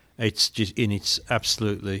 It's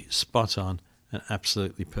absolutely spot on and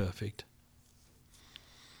absolutely perfect.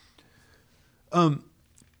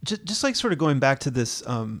 Just like sort of going back to this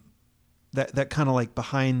that kind of like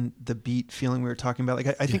behind the beat feeling we were talking about.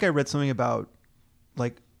 Like I think I read something about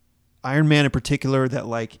like Iron Man in particular that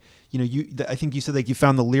like, you know, I think you said like you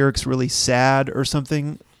found the lyrics really sad or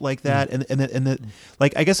something like that. And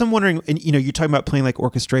like, I guess I'm wondering, and you know, you're talking about playing like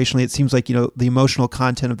orchestrationally. It seems like, you know, the emotional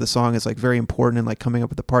content of the song is like very important in like coming up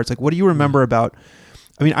with the parts. Like, what do you remember about,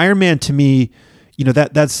 I mean, Iron Man to me, you know,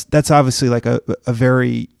 that's obviously like a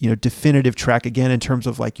very, you know, definitive track again, in terms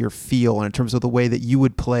of like your feel and in terms of the way that you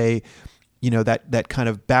would play, you know, that kind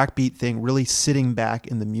of backbeat thing, really sitting back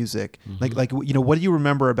in the music. Like, you know, what do you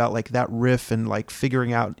remember about like that riff and like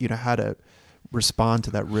figuring out, you know, how to respond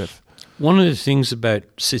to that riff? One of the things about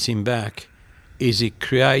sitting back is it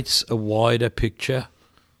creates a wider picture.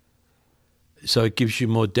 So it gives you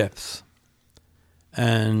more depth,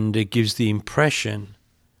 and it gives the impression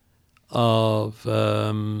of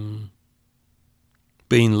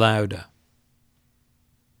being louder.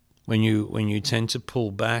 When you tend to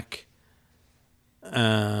pull back,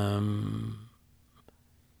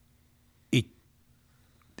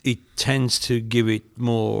 it tends to give it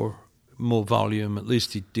more volume. At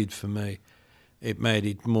least it did for me. It made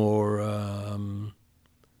it more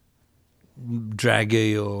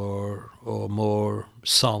draggy or more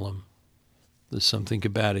solemn. There's something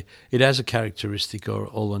about it. It has a characteristic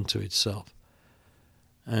all unto itself,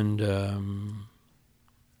 and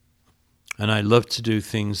I love to do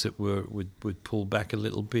things that would pull back a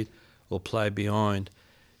little bit or play behind.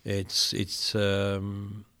 It's a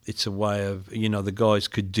way of, you know, the guys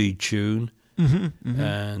could detune,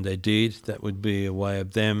 and they did. That would be a way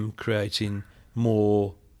of them creating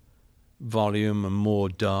more volume and more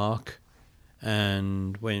dark.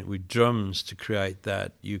 And when with drums to create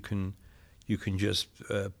that, you can just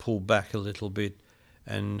pull back a little bit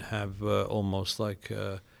and have almost like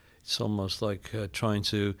it's almost like trying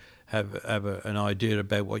to have an idea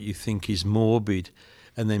about what you think is morbid,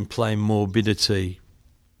 and then play morbidity,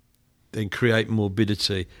 then create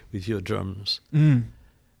morbidity with your drums. So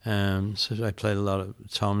I played a lot of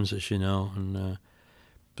toms, as you know, and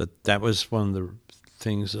but that was one of the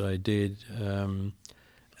things that I did.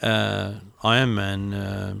 Iron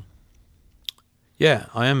Man.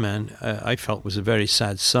 Iron Man, I felt was a very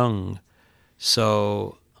sad song,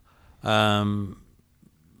 so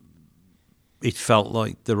it felt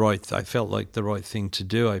like the right. I felt like the right thing to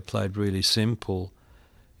do. I played really simple,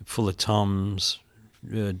 full of toms,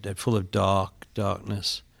 full of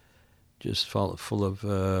darkness, just full of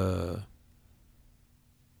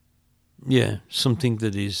something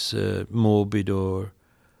that is morbid or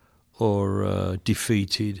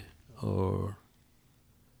defeated or.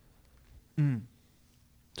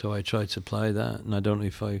 So I tried to play that, and I don't know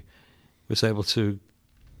if I was able to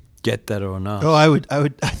get that or not. Oh, I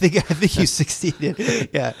think you succeeded.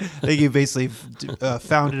 Yeah, I think you basically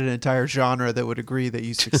founded an entire genre that would agree that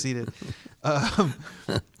you succeeded.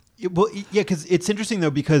 Well, yeah, because it's interesting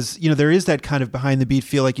though, because you know there is that kind of behind the beat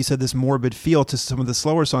feel, like you said, this morbid feel to some of the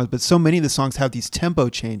slower songs, but so many of the songs have these tempo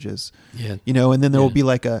changes. Yeah, you know, and then there will be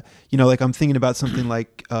like a, you know, like I'm thinking about something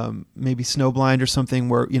like maybe Snowblind or something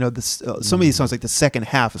where, you know, this some of these songs, like the second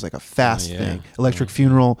half is like a fast thing. Electric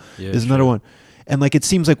Funeral is another one, and like it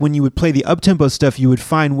seems like when you would play the up-tempo stuff, you would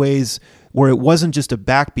find ways where it wasn't just a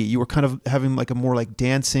backbeat. You were kind of having like a more like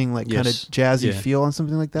dancing, like kind of jazzy feel on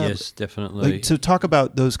something like that. Yes, definitely. Like, so talk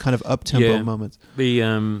about those kind of up-tempo moments. The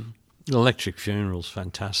Electric Funeral's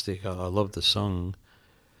fantastic. I love the song.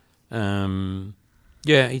 I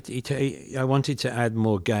wanted to add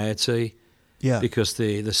more gaiety. Yeah. Because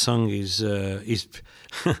the song is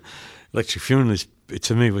Electric Funeral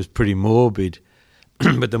to me was pretty morbid,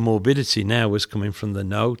 but the morbidity now was coming from the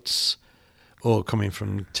notes, or coming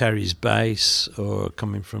from Terry's bass, or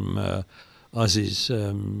coming from Ozzy's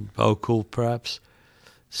vocal, perhaps.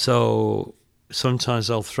 So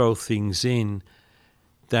sometimes I'll throw things in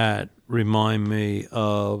that remind me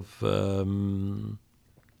of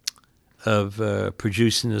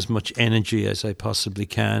producing as much energy as I possibly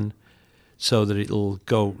can, so that it'll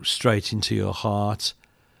go straight into your heart,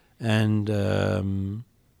 and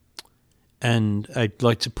I'd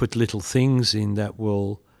like to put little things in that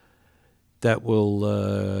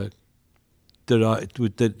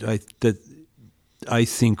I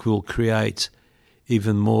think will create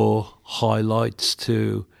even more highlights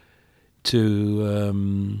to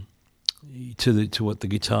what the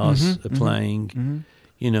guitars are playing.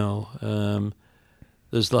 You know, I'm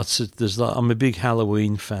a big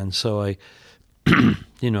Halloween fan, so I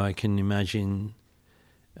I can imagine.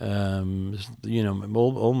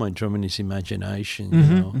 All my drumming is imagination. You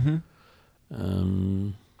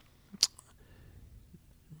know.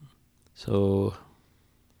 So,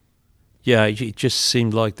 yeah, it just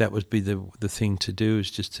seemed like that would be the thing to do,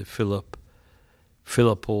 is just to fill up fill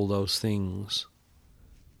up all those things.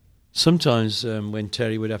 Sometimes when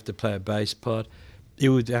Terry would have to play a bass part, he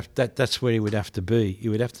would have that's where he would have to be. He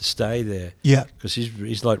would have to stay there. Yeah. Because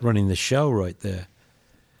he's like running the show right there.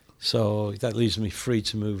 So that leaves me free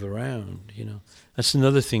to move around, you know. That's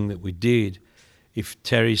another thing that we did. If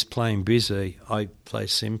Terry's playing busy, I play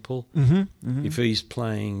simple. Mm-hmm. Mm-hmm. If he's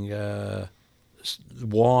playing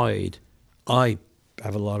wide, I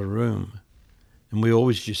have a lot of room. And we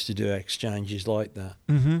always used to do exchanges like that.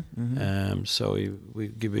 Mm-hmm. Mm-hmm. So we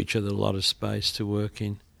give each other a lot of space to work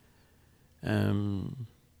in. Trying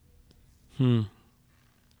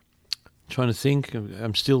to think.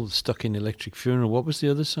 I'm still stuck in Electric Funeral. What was the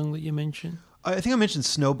other song that you mentioned? I think I mentioned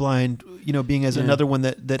Snowblind, you know, being as another one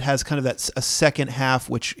that has kind of a second half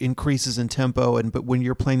which increases in tempo, but when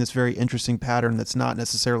you're playing this very interesting pattern that's not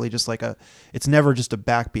necessarily just like it's never just a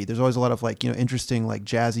backbeat. There's always a lot of like, you know, interesting like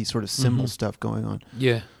jazzy sort of cymbal stuff going on.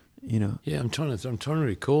 Yeah. You know. Yeah, I'm trying to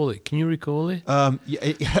recall it. Can you recall it?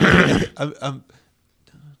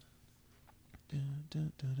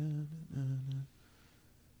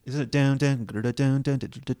 Is it down?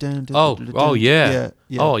 Oh yeah.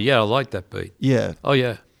 Yeah. Oh yeah, I like that beat. Yeah. Oh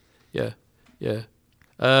yeah. Yeah.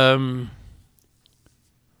 I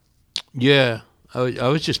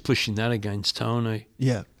was just pushing that against Tony.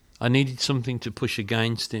 Yeah. I needed something to push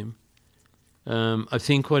against him. I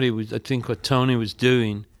think what Tony was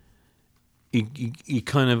doing, he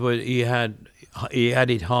had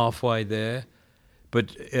it halfway there,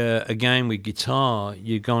 but again with guitar,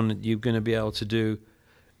 you're going to be able to do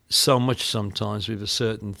so much sometimes with a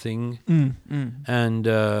certain thing, and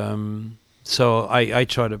so I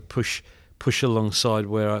try to push alongside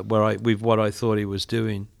with what I thought he was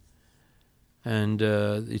doing, and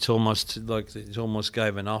it almost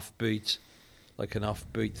gave an offbeat, like an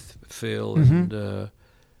offbeat feel, and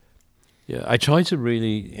I try to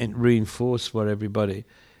really reinforce what everybody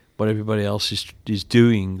else is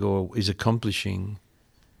doing or is accomplishing.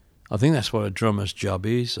 I think that's what a drummer's job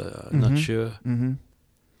is. I'm not sure. Mm-hmm.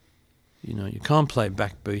 You know, you can't play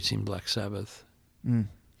backbeat in Black Sabbath. Mm.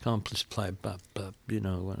 You can't just play you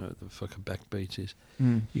know, whatever the fuck a backbeat is.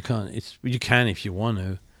 Mm. You can't. You can if you want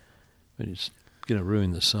to, but it's going to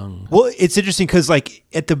ruin the song. Well, it's interesting because, like,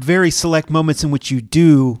 at the very select moments in which you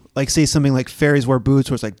do, like, say something like "Fairies Wear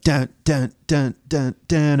Boots," where it's like dun dun dun dun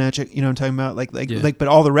dun, you know what I'm talking about? Like, but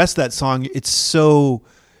all the rest of that song, it's so,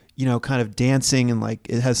 you know, kind of dancing and like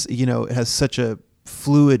it has such a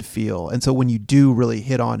fluid feel, and so when you do really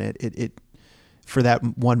hit on it for that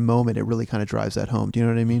one moment, it really kind of drives that home. Do you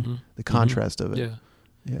know what I mean? Mm-hmm. The contrast of it.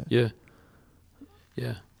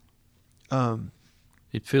 Yeah.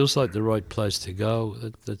 It feels like the right place to go.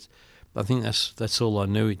 I think that's all I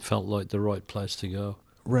knew. It felt like the right place to go.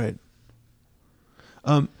 Right.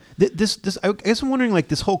 This I guess I'm wondering, like,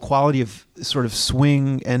 this whole quality of sort of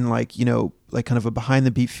swing and, like, you know, like kind of a behind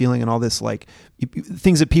the beat feeling and all this, like,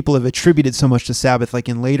 things that people have attributed so much to Sabbath, like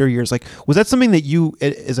in later years, like, was that something that you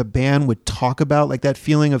as a band would talk about, like that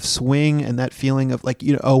feeling of swing and that feeling of, like,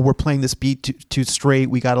 you know, oh, we're playing this beat too straight,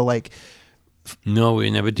 we got to, like... No,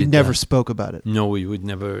 we never did. Never spoke about it. No, we would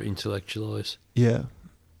never intellectualize. Yeah.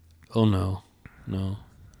 Oh no.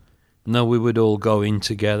 We would all go in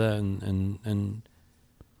together and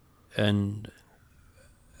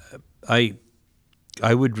I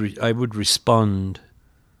would respond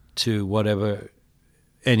to whatever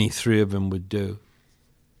any three of them would do.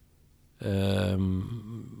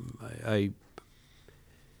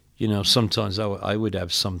 You know, sometimes I would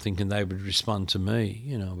have something and they would respond to me.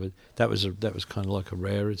 You know, but that was kind of like a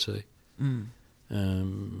rarity. Mm.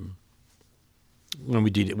 When we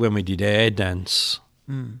did Air Dance,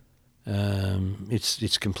 Mm.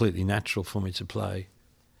 It's completely natural for me to play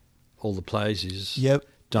all the places. Yep.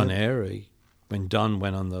 Don Airy, when Don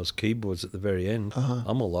went on those keyboards at the very end, Uh-huh.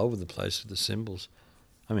 I'm all over the place with the cymbals.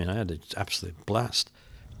 I mean, I had an absolute blast.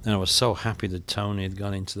 And I was so happy that Tony had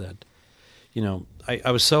gone into that. You know,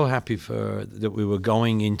 I was so happy that we were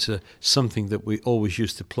going into something that we always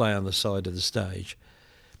used to play on the side of the stage,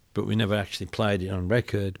 but we never actually played it on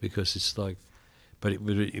record because it's like, but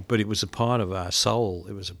it was a part of our soul.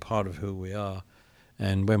 It was a part of who we are.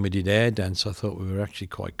 And when we did Air Dance, I thought we were actually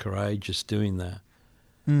quite courageous doing that,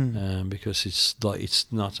 because it's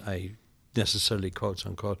not a necessarily quote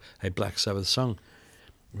unquote a Black Sabbath song.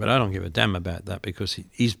 But I don't give a damn about that because it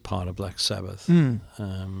is part of Black Sabbath.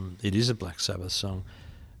 It is a Black Sabbath song,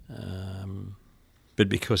 but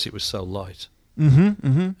because it was so light,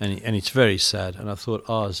 and it's very sad. And I thought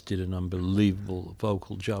Oz did an unbelievable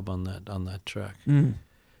vocal job on that track.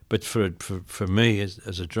 But for me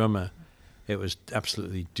as a drummer, it was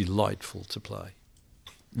absolutely delightful to play.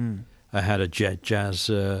 I had a jazz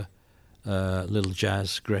little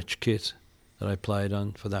jazz Gretsch kit that I played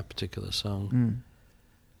on for that particular song.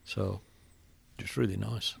 So it's really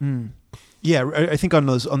nice. Yeah, I think on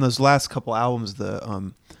those last couple albums,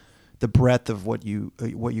 the breadth of what you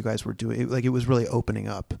guys were doing, it was really opening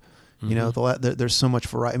up. You know, there's so much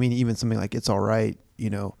variety. I mean, even something like "It's All Right," you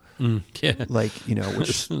know, like, you know,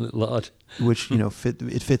 which you know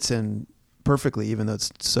it fits in perfectly, even though it's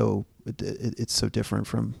so different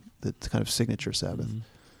from the kind of signature Sabbath.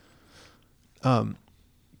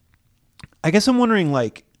 I guess I'm wondering,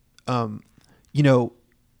 like, you know,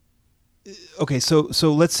 okay, so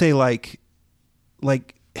let's say like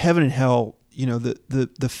Heaven and Hell, you know,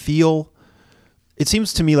 the feel. It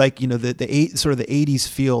seems to me like, you know, the 80s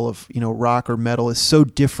feel of, you know, rock or metal is so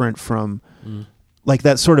different from like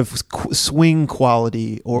that sort of swing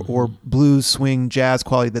quality or blues, swing, jazz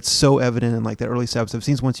quality that's so evident in like the early Sabbath. It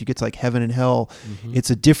seems once you get to like Heaven and Hell,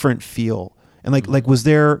 it's a different feel. And like was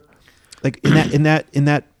there like in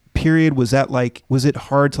that period, was it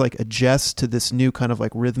hard to like adjust to this new kind of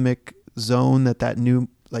like rhythmic zone that new,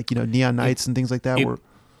 like, you know, Neon Nights and things like that were?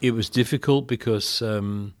 It was difficult because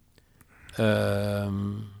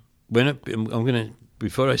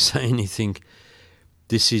before I say anything,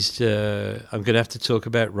 this is I'm gonna have to talk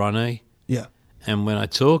about Ronnie. Yeah. And when I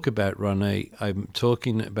talk about Ronnie, I'm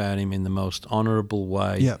talking about him in the most honourable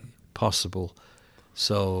way possible.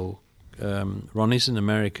 So Ronnie's an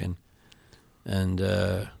American,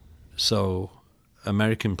 and so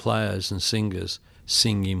American players and singers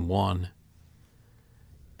sing in one.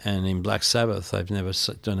 And in Black Sabbath, I've never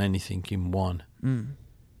done anything in one.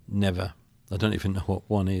 Never. I don't even know what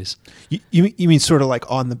one is. You mean sort of like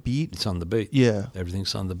on the beat? It's on the beat. Yeah.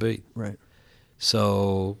 Everything's on the beat. Right.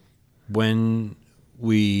 So when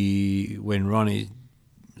Ronnie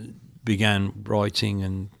began writing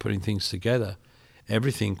and putting things together,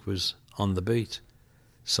 everything was on the beat.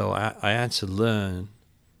 So I had to learn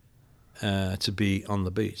to be on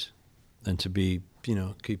the beat and to be, you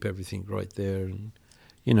know, keep everything right there, and,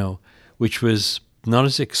 you know, which was not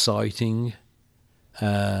as exciting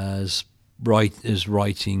as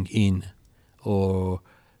writing in, or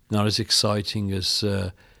not as exciting as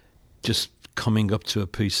just coming up to a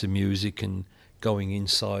piece of music and going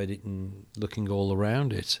inside it and looking all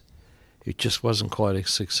around it. It just wasn't quite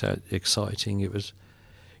as exciting. It was,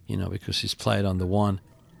 you know, because it's played on the one.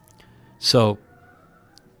 So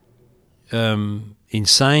in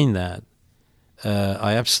saying that,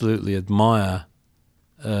 I absolutely admire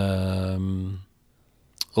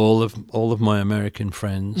all of my American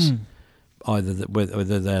friends, whether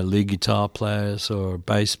they're lead guitar players or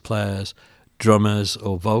bass players, drummers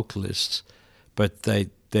or vocalists, but they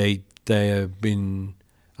have been,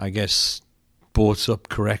 I guess, brought up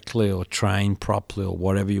correctly or trained properly or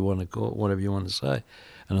whatever you want to call it, whatever you want to say,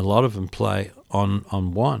 and a lot of them play on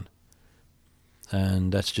one,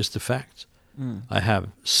 and that's just a fact. I have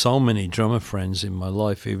so many drummer friends in my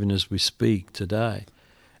life, even as we speak today.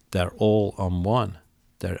 They're all on one.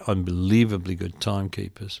 They're unbelievably good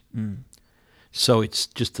timekeepers. So it's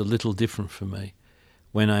just a little different for me.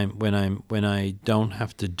 When I don't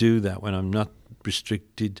have to do that, when I'm not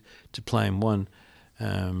restricted to playing one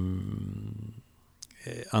on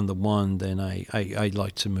the one, then I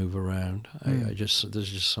like to move around. There's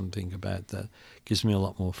just something about that gives me a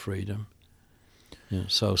lot more freedom. Yeah,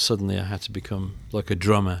 so suddenly I had to become like a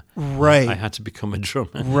drummer. Right. I had to become a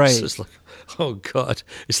drummer. Right. It's just like, oh God,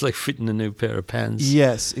 it's like fitting a new pair of pants.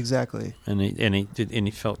 Yes, exactly. And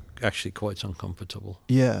it felt actually quite uncomfortable.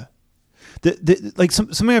 Yeah. Like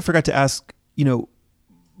something I forgot to ask, you know,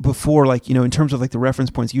 before, like, you know, in terms of like the reference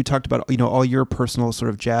points, you talked about, you know, all your personal sort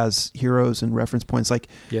of jazz heroes and reference points, like,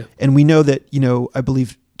 yeah. And we know that, you know, I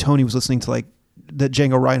believe Tony was listening to like that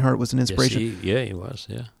Django Reinhardt was an inspiration. Yes, he was.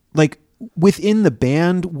 Yeah. Like within the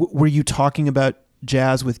band, were you talking about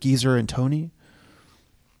jazz with Geezer and Tony?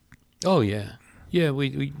 Oh yeah, yeah.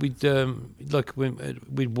 We'd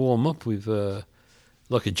warm up with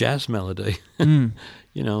like a jazz melody, you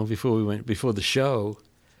know, before the show.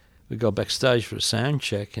 We go backstage for a sound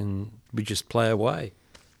check and we just play away,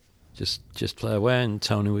 just play away. And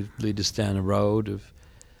Tony would lead us down a road of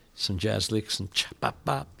some jazz licks and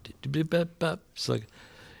chap-bap-bap. It's like,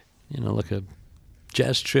 you know, like a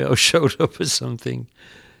jazz trio showed up or something,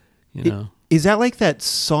 you know. Is that like that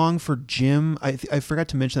song for Jim? I forgot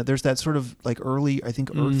to mention that there's that sort of like early, I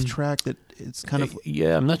think, Earth track that it's kind of.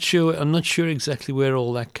 Yeah, I'm not sure exactly where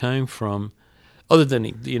all that came from, other than,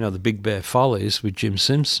 you know, the Big Bear Follies with Jim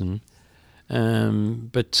Simpson.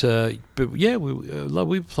 But yeah, we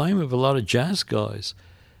were playing with a lot of jazz guys.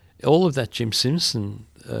 All of that Jim Simpson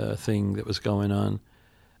thing that was going on.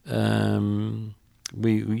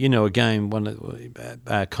 again, one of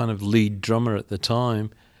our kind of lead drummer at the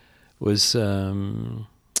time was the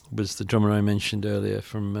drummer I mentioned earlier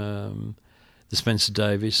from the Spencer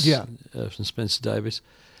Davis, from Spencer Davis,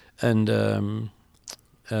 and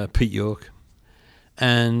Pete York,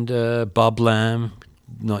 and Bob Lamb,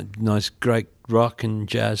 nice, great rock and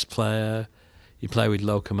jazz player. He played with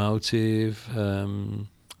Locomotive.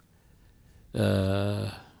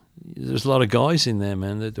 There's a lot of guys in there,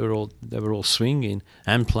 man. They were all swinging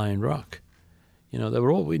and playing rock. They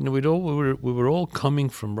were all we were all coming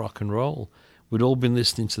from rock and roll. We'd all been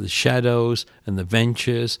listening to the Shadows and the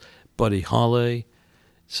Ventures, Buddy Holly,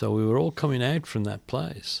 so we were all coming out from that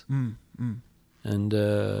place. And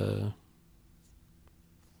so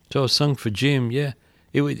I sung for Jim. Yeah,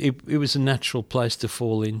 it was a natural place to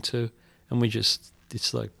fall into, and it's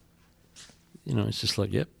just like,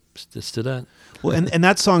 yep, let's do that. Well, and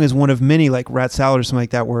that song is one of many, like Rat Salad or something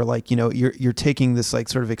like that, where like, you're taking this like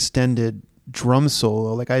sort of extended drum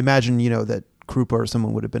solo. Like I imagine, that Krupa or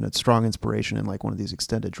someone would have been a strong inspiration in like one of these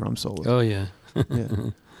extended drum solos. Oh yeah.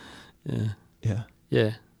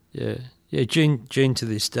 Yeah. Gene to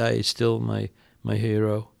this day is still my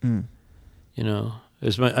hero.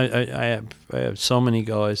 As I have so many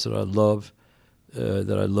guys that I love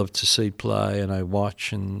to see play, and I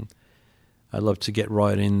watch, and I love to get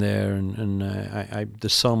right in there, and I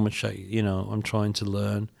there's so much I'm trying to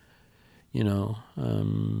learn.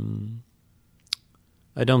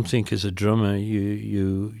 I don't think as a drummer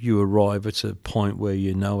you arrive at a point where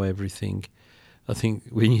you know everything. I think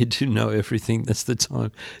when you do know everything, that's the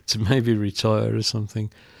time to maybe retire or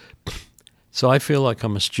something. So I feel like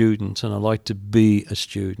I'm a student, and I like to be a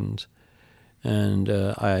student, and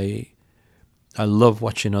I love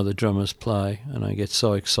watching other drummers play, and I get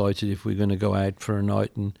so excited if we're going to go out for a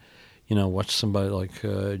night and watch somebody like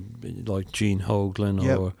Gene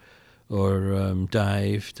Hoglan or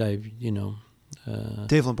Dave.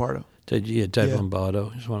 Dave Lombardo. Dave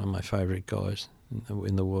Lombardo is one of my favorite guys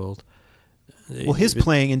in the world. Well, his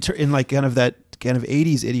playing in like kind of that kind of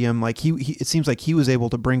 80s idiom, like he it seems like he was able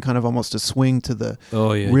to bring kind of almost a swing to the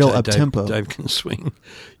real up tempo. Dave can swing,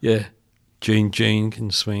 yeah. Gene can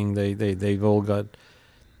swing. They've all got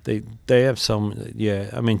they have some, yeah.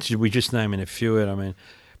 I mean, we just naming a few. I mean,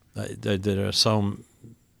 there are some.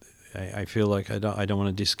 I feel like I don't want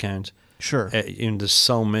to discount. Sure. There's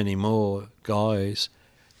so many more guys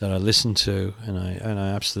that I listen to, and I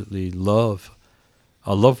absolutely love.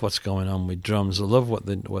 I love what's going on with drums. I love what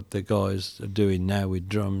the guys are doing now with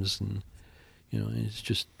drums, and it's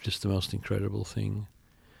just the most incredible thing.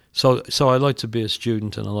 So I like to be a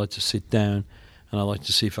student, and I like to sit down, and I like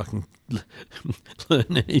to see if I can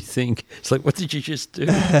learn anything. It's like, what did you just do?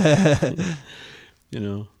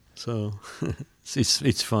 So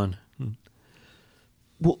it's fun.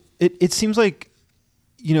 Well, it seems like,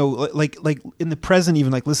 like in the present,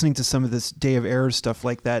 even like listening to some of this Day of Errors stuff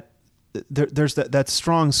like that, there's that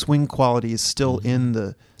strong swing quality is still in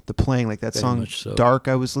the playing, like that Very song so. Dark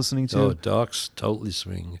I was listening to. Oh, Dark's totally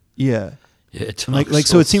swing. Yeah. Yeah, like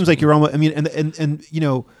so it seems like you're almost, I mean, and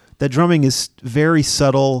that drumming is very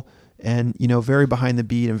subtle and very behind the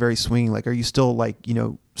beat and very swinging. Like, are you still like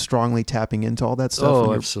strongly tapping into all that stuff?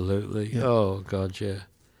 Oh, absolutely. Yeah. Oh God, yeah.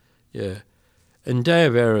 And Day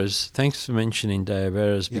of Errors, thanks for mentioning Day of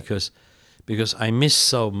Errors, because I miss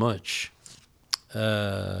so much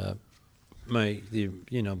Black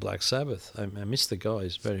Sabbath. I miss the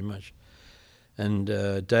guys very much. And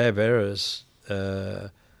Day of Errors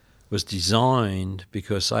was designed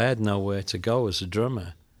because I had nowhere to go as a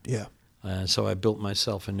drummer. Yeah. So I built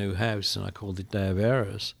myself a new house, and I called it Day of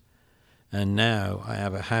Errors. And now I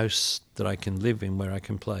have a house that I can live in where I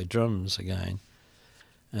can play drums again.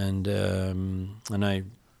 And I,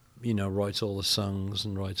 write all the songs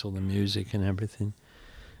and write all the music and everything.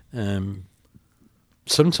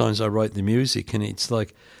 Sometimes I write the music, and it's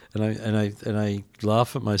like, and I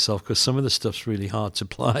laugh at myself because some of the stuff's really hard to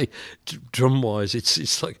play, drum wise.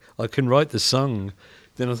 It's like I can write the song,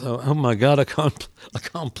 then I thought, oh my God, I can't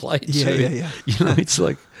play it. Yeah. It's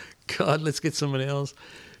like, God, let's get somebody else.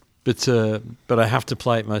 But I have to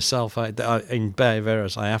play it myself. In Day of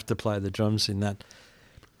Errors, I have to play the drums in that.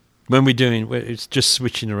 When it's just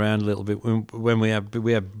switching around a little bit. When we have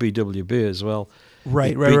BWB as well.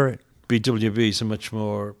 Right. BWB is a much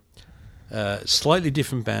more slightly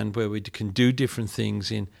different band where we can do different things.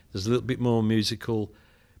 There's a little bit more musical.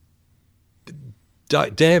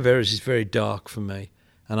 Day of Errors is very dark for me,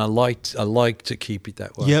 and I like to keep it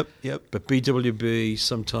that way. Yep. But BWB,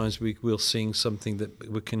 sometimes we'll sing something that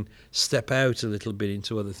we can step out a little bit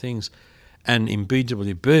into other things, and in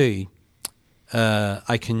BWB,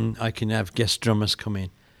 I can have guest drummers come in,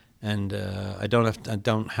 and I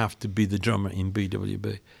don't have to be the drummer in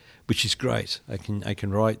BWB, which is great. I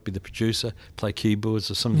can write, be the producer, play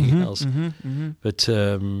keyboards or something else. But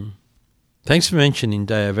thanks for mentioning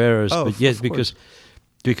Day of Errors. Oh, but yes, of course.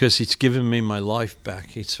 because it's given me my life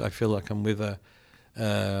back. I feel like I'm with a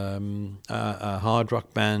hard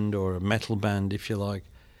rock band or a metal band, if you like,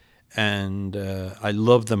 and I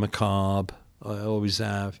love the macabre. I always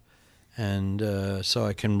have, and so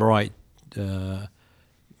I can write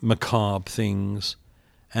macabre things,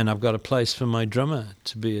 and I've got a place for my drummer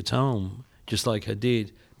to be at home, just like I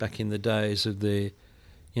did back in the days of the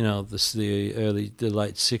late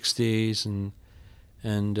 '60s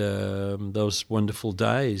and those wonderful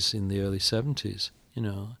days in the early '70s.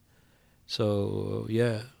 So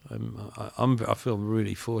yeah, I feel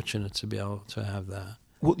really fortunate to be able to have that.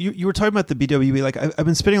 Well, you were talking about the BWB. Like I've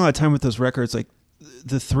been spending a lot of time with those records, like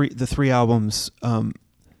the three albums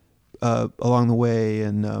along the way,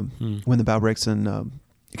 and When the Bow Breaks, and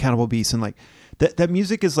Cannibal Beast, and like that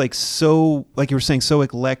music is like so, like you were saying, so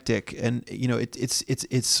eclectic, and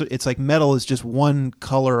it's like metal is just one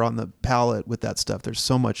color on the palette with that stuff. There's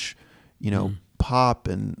so much, pop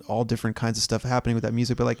and all different kinds of stuff happening with that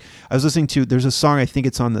music. But like I was listening to, there's a song, I think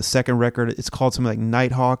it's on the second record. It's called something like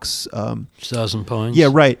Nighthawks. 1,000 Points. Yeah,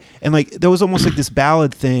 right. And like there was almost like this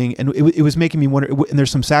ballad thing, and it was making me wonder. And there's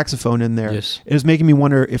some saxophone in there. Yes. It was making me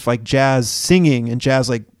wonder if like jazz singing and jazz,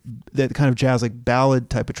 like that kind of jazz like ballad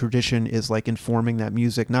type of tradition is like informing that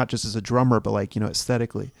music, not just as a drummer, but like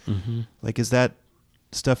aesthetically. Mm-hmm. Like is that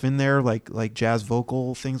stuff in there, like jazz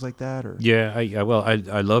vocal things like that, or? Yeah, I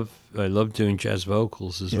love doing jazz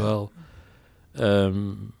vocals as well.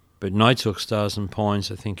 But Nighthawks 1,000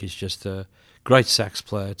 Points, I think, is just a great sax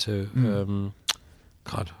player too.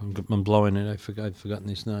 God, I'm blowing it. I've forgotten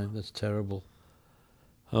his name. That's terrible.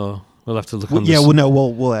 Oh, we'll have to look on.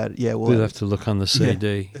 We'll add. Yeah, we'll have to look on the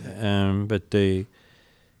CD. Yeah.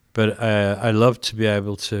 But I love to be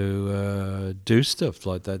able to do stuff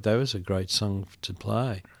like that. That was a great song to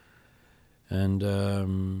play, and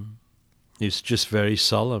it's just very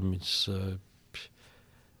solemn. It's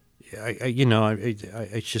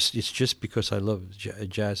it's just because I love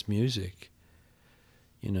jazz music,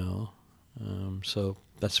 So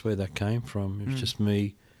that's where that came from. It was just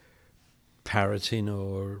me parroting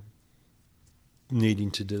or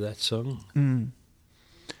needing to do that song.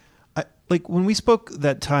 Like when we spoke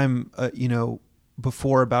that time,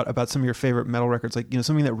 before about some of your favorite metal records, like,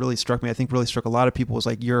 something that really struck me, I think really struck a lot of people, was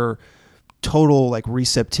like your total like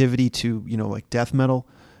receptivity to, like death metal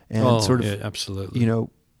and absolutely.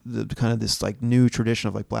 The kind of this like new tradition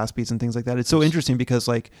of like blast beats and things like that. It's so interesting because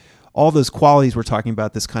like all those qualities we're talking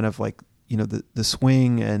about, this kind of like, the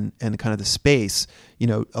swing and kind of the space,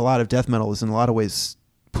 a lot of death metal is in a lot of ways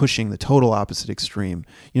pushing the total opposite extreme.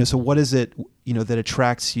 So what is it, that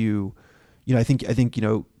attracts you? I think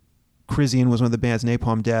Crisian was one of the bands,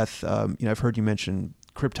 Napalm Death. I've heard you mention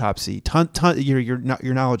Cryptopsy.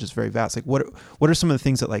 Your knowledge is very vast. Like what are some of the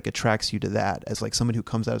things that like attracts you to that as like someone who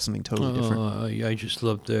comes out of something totally different? I just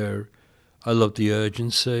love I love the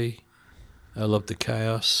urgency. I love the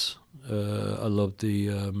chaos. I love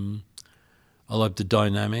the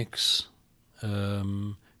dynamics.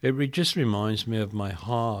 It just reminds me of my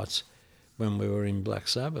heart when we were in Black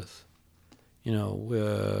Sabbath.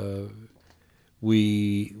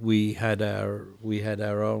 We had our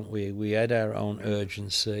own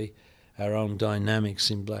urgency, our own dynamics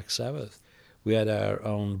in Black Sabbath. We had our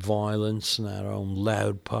own violence and our own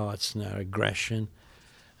loud parts and our aggression,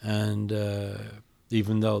 and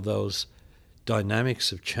even though those dynamics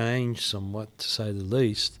have changed somewhat, to say the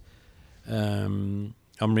least,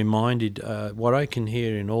 I'm reminded what I can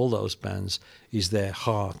hear in all those bands is their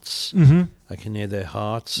hearts. Mm-hmm. I can hear their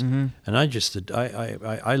hearts, and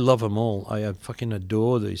I love them all. I fucking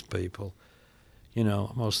adore these people.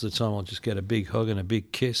 Most of the time I'll just get a big hug and a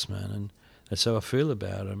big kiss, man, and that's how I feel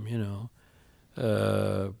about them.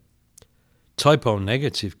 Typo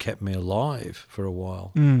Negative kept me alive for a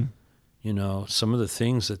while. Some of the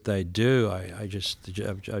things that they do, I've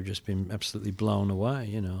just been absolutely blown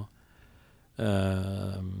away.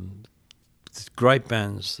 Great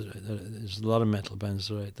bands. There's a lot of metal bands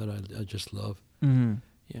that I just love. Mm-hmm.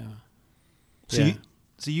 Yeah.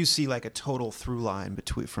 So you see like a total through line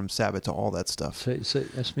from Sabbath to all that stuff. So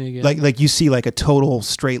ask me again. Like you see like a total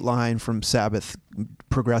straight line from Sabbath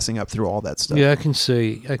progressing up through all that stuff. Yeah, I can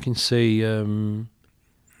see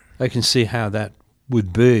how that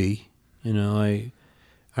would be. I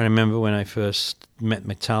remember when I first met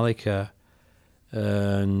Metallica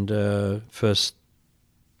and first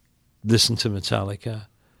listened to Metallica,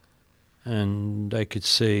 and I could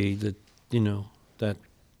see that, that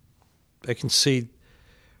I can see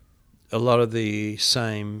a lot of the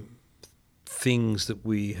same things that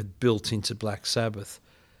we had built into Black Sabbath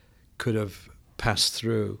could have passed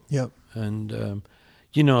through. Yep. And,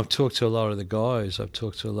 you know, I've talked to a lot of the guys. I've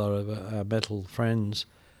talked to a lot of our metal friends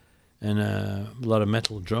and a lot of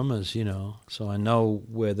metal drummers, you know. So I know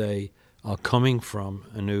where they are coming from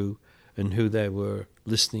and who they were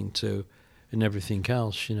listening to and everything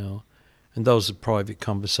else, you know. And those are private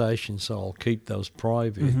conversations, so I'll keep those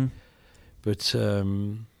private. Mm-hmm.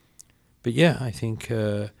 But yeah, I think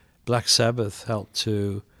Black Sabbath helped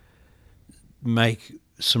to make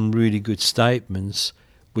some really good statements,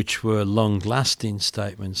 which were long-lasting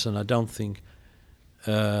statements. And I don't think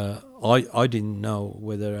I didn't know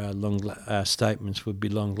whether our statements would be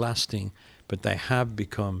long-lasting, but they have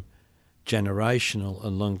become generational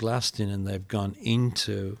and long-lasting, and they've gone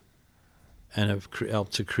into and have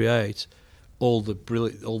helped to create all the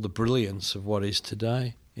brilliance of what is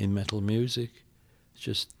today in metal music. It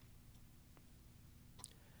just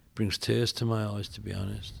brings tears to my eyes, to be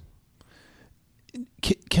honest.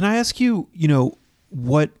 Can I ask you, you know,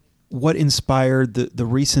 what inspired the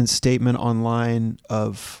recent statement online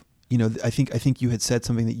of, you know, I think you had said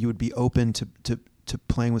something that you would be open to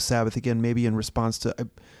playing with Sabbath again, maybe in response to.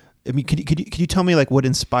 I mean, could you tell me like what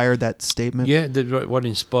inspired that statement? Yeah, what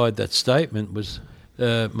inspired that statement was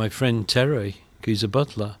my friend Terry, Geezer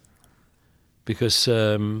Butler, because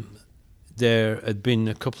there had been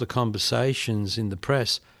a couple of conversations in the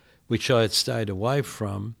press which I had stayed away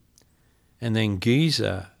from, and then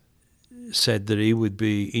Geezer said that he would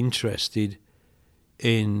be interested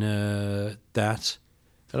in that,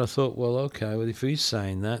 and I thought, well, okay, well, if he's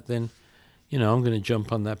saying that, then, you know, I'm going to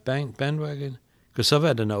jump on that bandwagon, because I've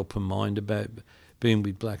had an open mind about being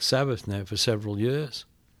with Black Sabbath now for several years.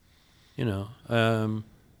 You know,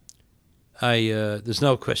 there's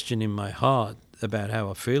no question in my heart about how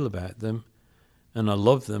I feel about them, and I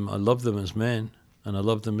love them. I love them as men, and I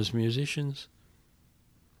love them as musicians.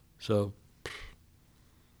 So,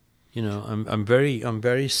 you know, I'm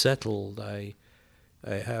very settled. I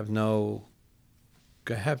have no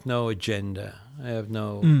agenda. I have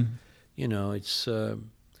no, you know, it's.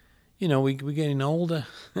 You know, we're getting older.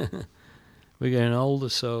 We're getting older,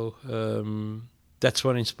 so that's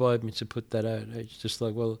what inspired me to put that out. It's just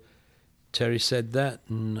like, well, Terry said that,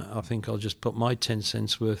 and I think I'll just put my 10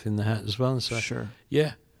 cents worth in the hat as well. And so, sure.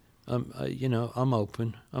 Yeah, you know, I'm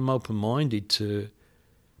open. I'm open-minded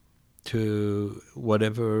to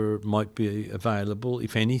whatever might be available,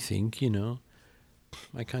 if anything. You know,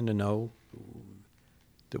 I kind of know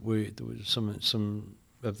that there was some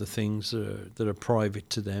of the things that are private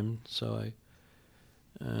to them, so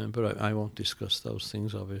but I won't discuss those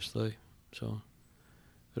things, obviously. So,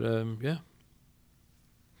 but yeah.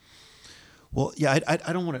 Well, yeah,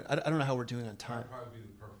 I don't want to. I don't know how we're doing on time. That'd probably be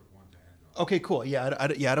the perfect one to end on. Okay, cool. Yeah, I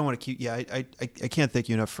don't want to keep. Yeah, I can't thank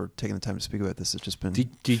you enough for taking the time to speak about this. It's just been.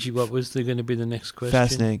 Did you? What was going to be the next question?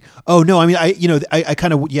 Fascinating. Oh no, I mean, I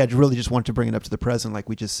kind of really just want to bring it up to the present, like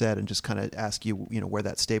we just said, and just kind of ask you, you know, where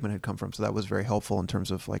that statement had come from. So that was very helpful in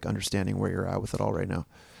terms of like understanding where you're at with it all right now.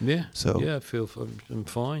 Yeah. So yeah, I feel I'm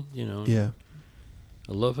fine. You know. Yeah.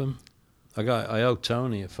 I love him. I owe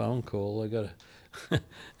Tony a phone call. I got to.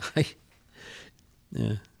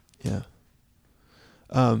 Yeah. Yeah.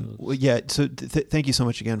 Well, yeah. So thank you so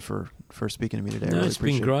much again for speaking to me today. I really it's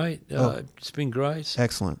been great. It's been great.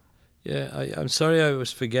 Excellent. Yeah, I'm sorry I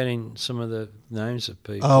was forgetting some of the names of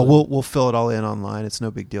people. Oh, we'll fill it all in online. It's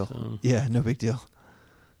no big deal. So, yeah, no big deal.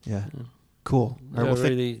 Yeah. Cool. All right, I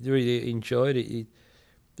really enjoyed it.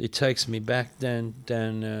 It takes me back down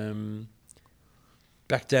the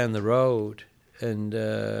road, and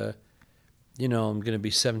you know, I'm going to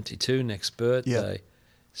be 72 next birthday. Yeah.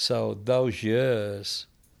 So those years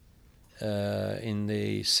in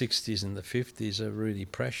the 60s and the 50s are really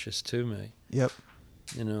precious to me. Yep.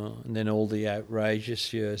 You know, and then all the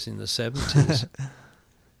outrageous years in the 70s.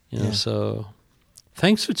 You know, so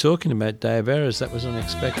thanks for talking about Day of Errors. That was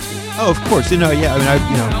unexpected. Oh, of course. You know, yeah. I mean, I'm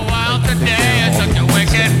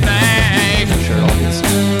sure all these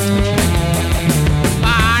attention.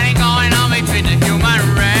 Party going on between the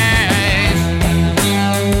human race.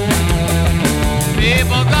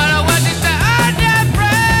 People gotta work just to earn their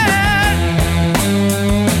bread,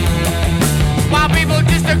 while people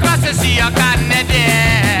just across the sea are cutting their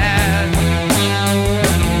dead.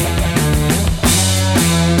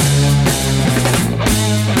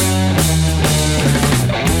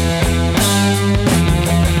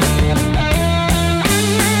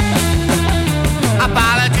 A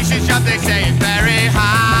politician shot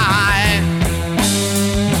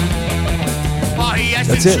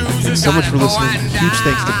That's it. Thanks so much for listening. Huge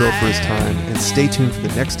thanks to Bill for his time, and stay tuned for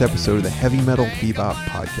the next episode of the Heavy Metal Bebop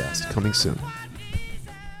podcast coming soon.